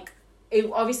it's like, it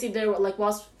obviously there, like,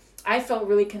 whilst I felt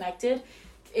really connected,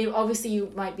 it obviously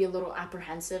you might be a little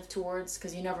apprehensive towards,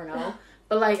 because you never know,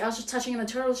 but like I was just touching the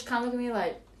turtle, she kind of looked at me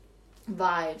like,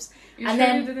 vibes. You and sure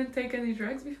then you didn't take any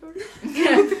drugs before?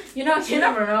 you know, you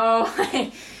never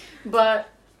know. But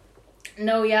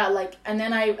no, yeah, like, and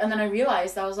then I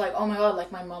realized, I was like, oh my god,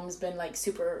 like my mom's been like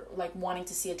super like wanting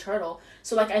to see a turtle,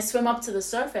 so like I swim up to the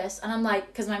surface, and I'm like,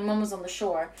 because my mom was on the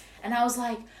shore, and I was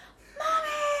like,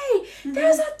 Mommy,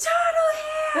 there's a turtle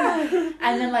here.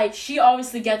 And then like she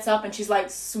obviously gets up and she's like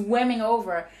swimming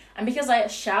over, and because I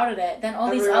shouted it, then all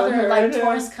these other like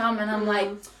tourists come, and I'm like,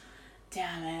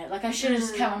 damn it, like I should have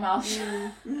just kept my mouth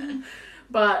shut.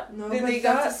 But No, Did but they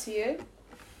got to see it?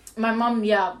 my mom,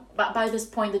 yeah, but by this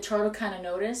point the turtle kind of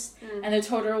noticed, and the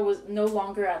turtle was no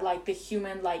longer at like the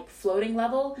human like floating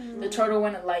level. The turtle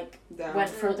went down.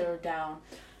 further down.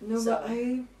 No, So- but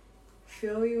I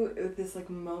feel you with this like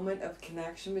moment of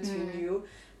connection between you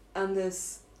and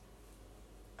this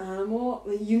animal.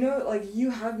 Like, you know, like you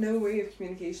have no way of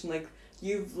communication. Like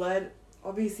you've led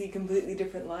obviously completely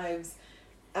different lives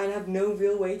and have no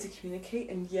real way to communicate,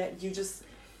 and yet you just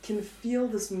can feel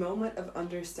this moment of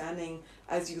understanding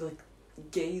as you like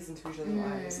gaze into each other's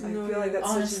eyes. I No, feel like that's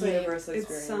such honestly, a universal It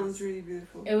experience. sounds really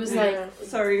beautiful. It was Yeah. like,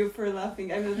 Sorry for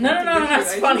laughing. I meant no, to it's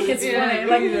get you. funny, I it's truly funny. didn't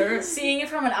Like either. seeing it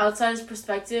from an outsider's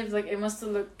perspective, like it must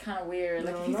have looked kind of weird.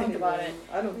 Like No, if you not think about even. it.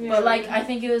 I don't. But like I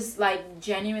think it was like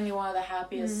genuinely one of the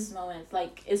happiest moments.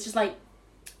 Like it's just like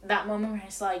that moment where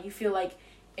it's like you feel like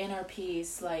inner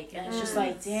peace, like, and it's just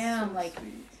like damn, So like.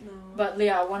 sweet. No. But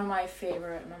yeah, one of my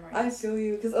favorite memories. I feel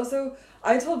you, because also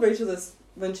I told Rachel this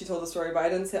when she told the story, but I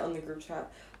didn't say it on the group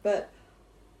chat. But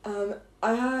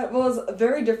I had, well, it was a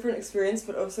very different experience,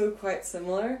 but also quite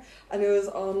similar, and it was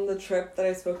on the trip that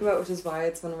I spoke about, which is why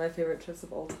it's one of my favorite trips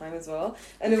of all time as well.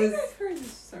 And I it was think I've heard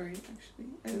this story actually.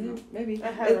 I don't know. maybe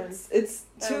I haven't. it's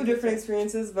I two don't different think so.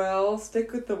 experiences, but I'll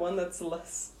stick with the one that's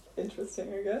less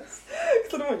interesting, I guess,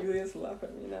 because I don't want Julius to laugh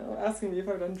at me now, asking me if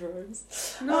I've done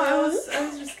drugs. No, I was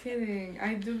just kidding.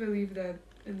 I do believe that.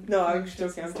 In No, I'm connections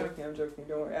joking, and stuff. I'm joking,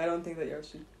 don't worry. I don't think that you're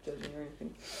actually judging or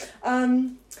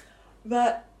anything.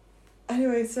 But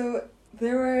anyway, so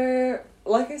there were,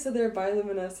 like I said, there were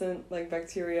bioluminescent, like,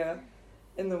 bacteria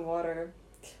in the water.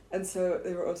 And so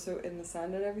they were also in the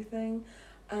sand and everything.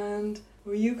 And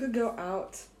where you could go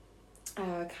out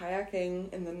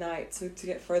kayaking in the night, so to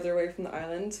get further away from the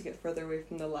island, to get further away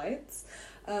from the lights.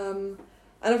 And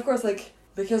of course, like,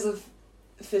 because of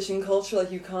fishing culture,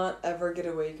 like you can't ever get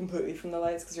away completely from the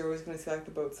lights because you're always going to see like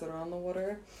the boats that are on the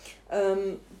water,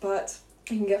 but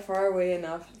you can get far away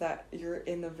enough that you're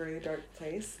in a very dark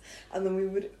place. And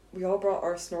then we all brought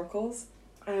our snorkels,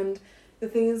 and the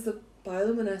thing is the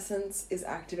bioluminescence is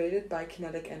activated by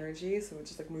kinetic energy, so which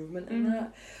is like movement in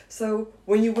that. So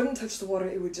when you wouldn't touch the water,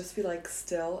 it would just be like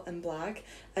still and black,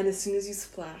 and as soon as you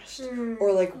splashed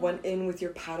or like went in with your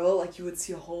paddle, like you would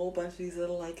see a whole bunch of these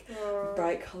little like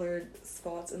bright colored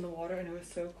spots in the water, and it was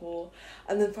so cool.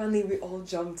 And then finally we all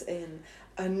jumped in,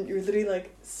 and you're literally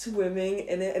like swimming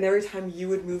in it, and every time you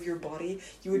would move your body,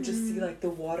 you would just see like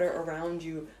the water around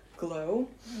you glow.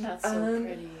 That's so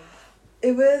pretty.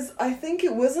 It was, I think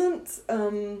it wasn't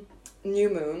new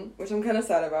moon, which I'm kind of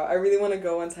sad about. I really want to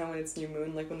go one time when it's new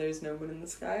moon, like when there's no moon in the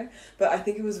sky. But I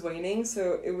think it was waning,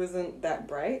 so it wasn't that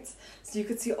bright. So you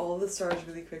could see all the stars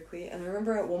really quickly. And I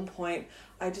remember at one point,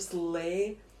 I just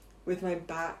lay with my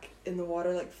back in the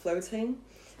water, like floating,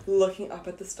 looking up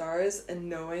at the stars and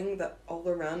knowing that all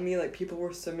around me, like people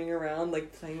were swimming around,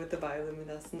 like playing with the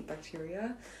bioluminescent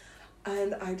bacteria.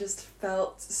 And I just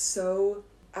felt so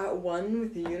at one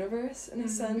with the universe, in a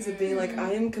sense of being like,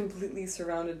 I am completely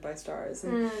surrounded by stars.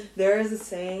 And there is a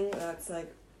saying that's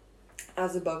like,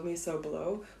 as above me so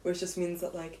below, which just means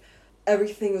that like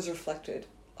everything is reflected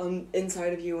on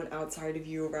inside of you and outside of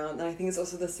you around. And I think it's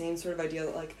also the same sort of idea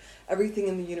that like everything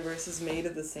in the universe is made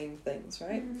of the same things,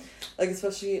 right? Like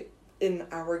especially in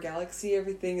our galaxy,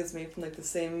 everything is made from like the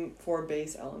same 4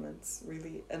 base elements,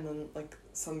 really, and then like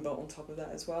some built on top of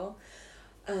that as well.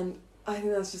 And I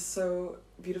think that's just so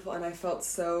beautiful, and I felt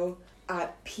so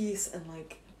at peace and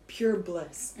like pure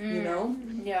bliss, you know?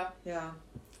 Yeah. Yeah.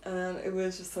 And it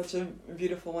was just such a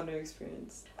beautiful, wondering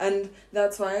experience. And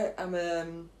that's why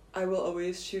I will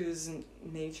always choose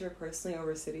nature personally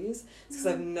over cities, because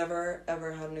I've never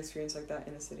ever had an experience like that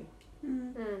in a city.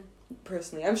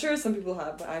 Personally, I'm sure some people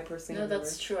have, but I personally No, have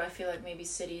that's true. I feel like maybe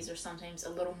cities are sometimes a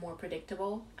little more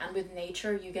predictable, and with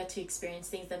nature you get to experience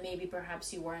things that maybe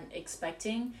perhaps you weren't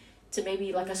expecting to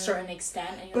maybe like a certain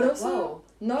extent, and you're but like, also, whoa.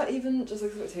 not even just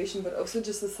expectation, but also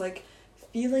just this like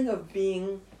feeling of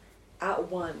being at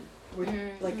one with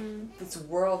like this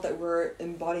world that we're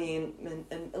embodying,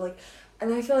 and like,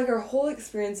 and I feel like our whole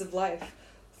experience of life,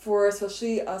 for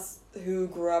especially us who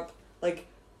grew up like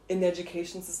in the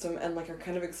education system and like are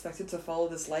kind of expected to follow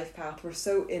this life path, we're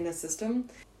so in a system,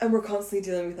 and we're constantly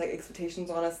dealing with like expectations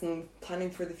on us and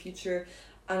planning for the future,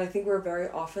 and I think we're very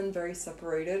often very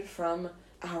separated from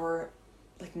our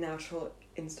like natural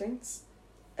instincts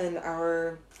and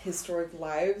our historic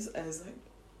lives as like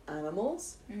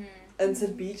animals, and to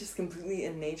be just completely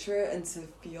in nature and to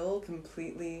feel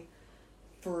completely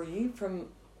free from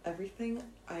everything,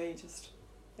 I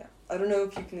don't know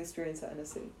if you can experience that in a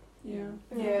city. Yeah.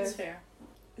 Yeah. That's fair.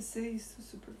 The city is so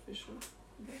superficial.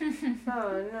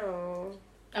 Oh no.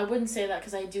 I wouldn't say that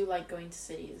because I do like going to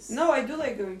cities. No, I do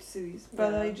like going to cities,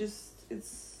 but Yeah.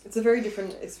 It's a very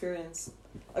different experience.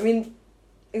 I mean,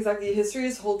 exactly,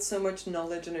 history holds so much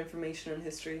knowledge and information in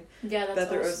history. Yeah, that's that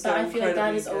there also, is so but I feel like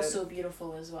that incredibly is good. also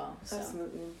beautiful as well. So.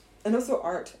 Absolutely. And also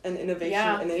art and innovation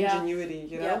Yeah, and yeah. ingenuity,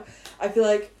 you know? Yeah. I feel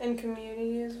like And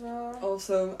community as well.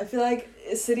 also, I feel like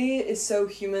a city is so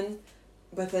human,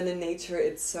 but then in nature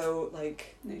it's so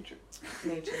like Nature.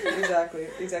 nature.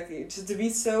 Exactly. Just to be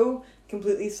so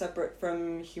completely separate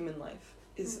from human life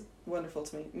is wonderful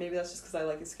to me. Maybe that's just because I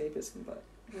like escapism, but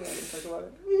yeah, I can talk about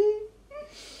it.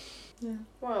 Yeah.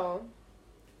 Well,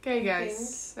 Okay,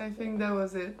 guys, I think that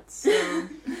was it. So,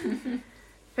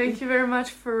 thank you very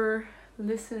much for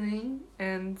listening,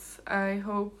 and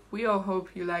we all hope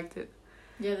you liked it.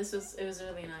 Yeah, it was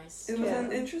really nice. It was Yeah.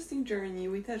 an interesting journey.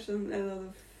 We touched on a lot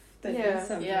of Yeah. different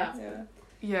subjects. Yeah.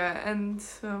 Yeah, and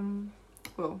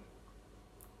well,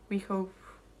 we hope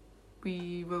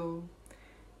we will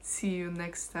see you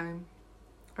next time,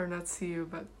 or not see you,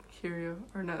 but hear you,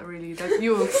 or not really, that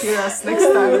you will hear us next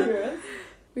time.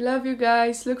 We love you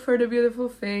guys. Look for the beautiful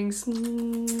things.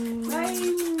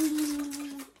 Bye.